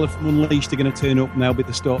Starkiller from Unleashed are going to turn up, and they'll be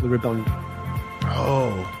the start of the rebellion.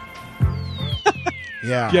 Oh,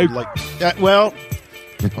 yeah. Joke. Well,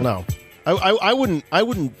 no, I wouldn't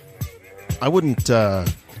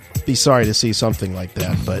be sorry to see something like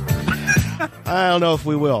that, but I don't know if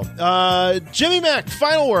we will. Jimmy Mack,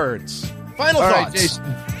 final words. Final thoughts. All right,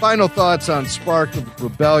 Jason, final thoughts on Spark of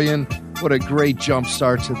Rebellion. What a great jump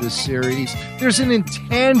start to this series. There's an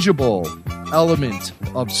intangible element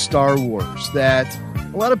of Star Wars that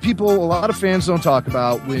a lot of fans don't talk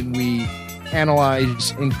about when we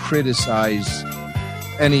analyze and criticize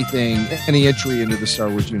any entry into the Star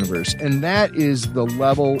Wars universe. And that is the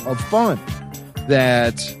level of fun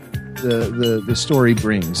that the story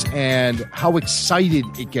brings and how excited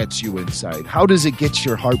it gets you inside. How does it get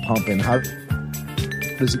your heart pumping? How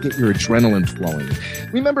does it get your adrenaline flowing?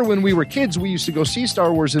 Remember when we were kids, we used to go see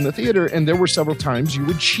Star Wars in the theater, and there were several times you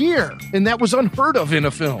would cheer, and that was unheard of in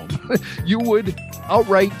a film. You would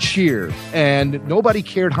outright cheer, and nobody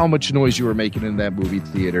cared how much noise you were making in that movie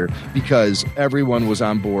theater because everyone was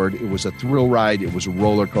on board. It was a thrill ride. It was a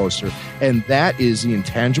roller coaster, and that is the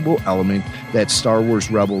intangible element that Star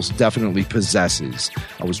Wars Rebels definitely possesses.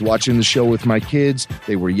 I was watching the show with my kids.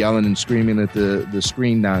 They were yelling and screaming at the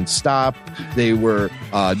screen nonstop. They were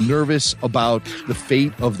nervous about the fate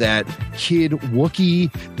of that kid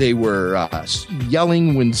Wookiee. They were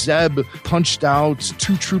yelling when Zeb punched out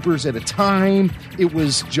 2 troopers at a time. It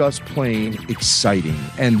was just plain exciting.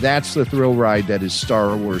 And that's the thrill ride that is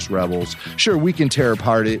Star Wars Rebels. Sure, we can tear it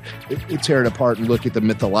apart and look at the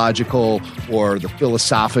mythological or the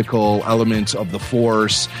philosophical elements of the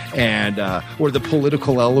Force and or the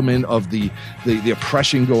political element of the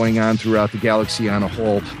oppression going on throughout the galaxy on a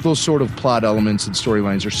whole. Those sort of plot elements and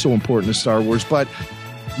storylines are so important to Star Wars, but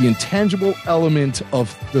the intangible element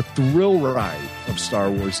of the thrill ride of Star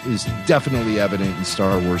Wars is definitely evident in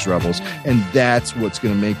Star Wars Rebels, and that's what's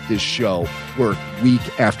going to make this show work week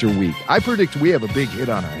after week. I predict we have a big hit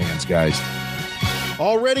on our hands, guys.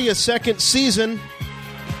 Already a second season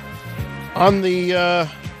on the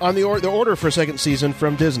order for a second season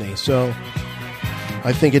from Disney, so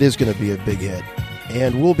I think it is going to be a big hit.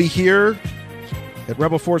 And we'll be here at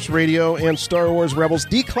RebelForce Radio and Star Wars Rebels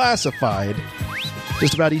Declassified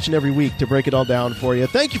just about each and every week to break it all down for you.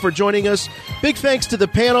 Thank you for joining us. Big thanks to the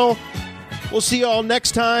panel. We'll see you all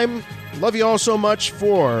next time. Love you all so much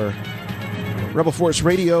for RebelForce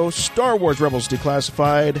Radio, Star Wars Rebels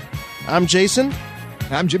Declassified. I'm Jason.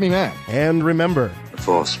 I'm Jimmy Mack. And remember, the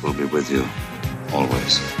Force will be with you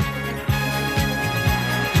always.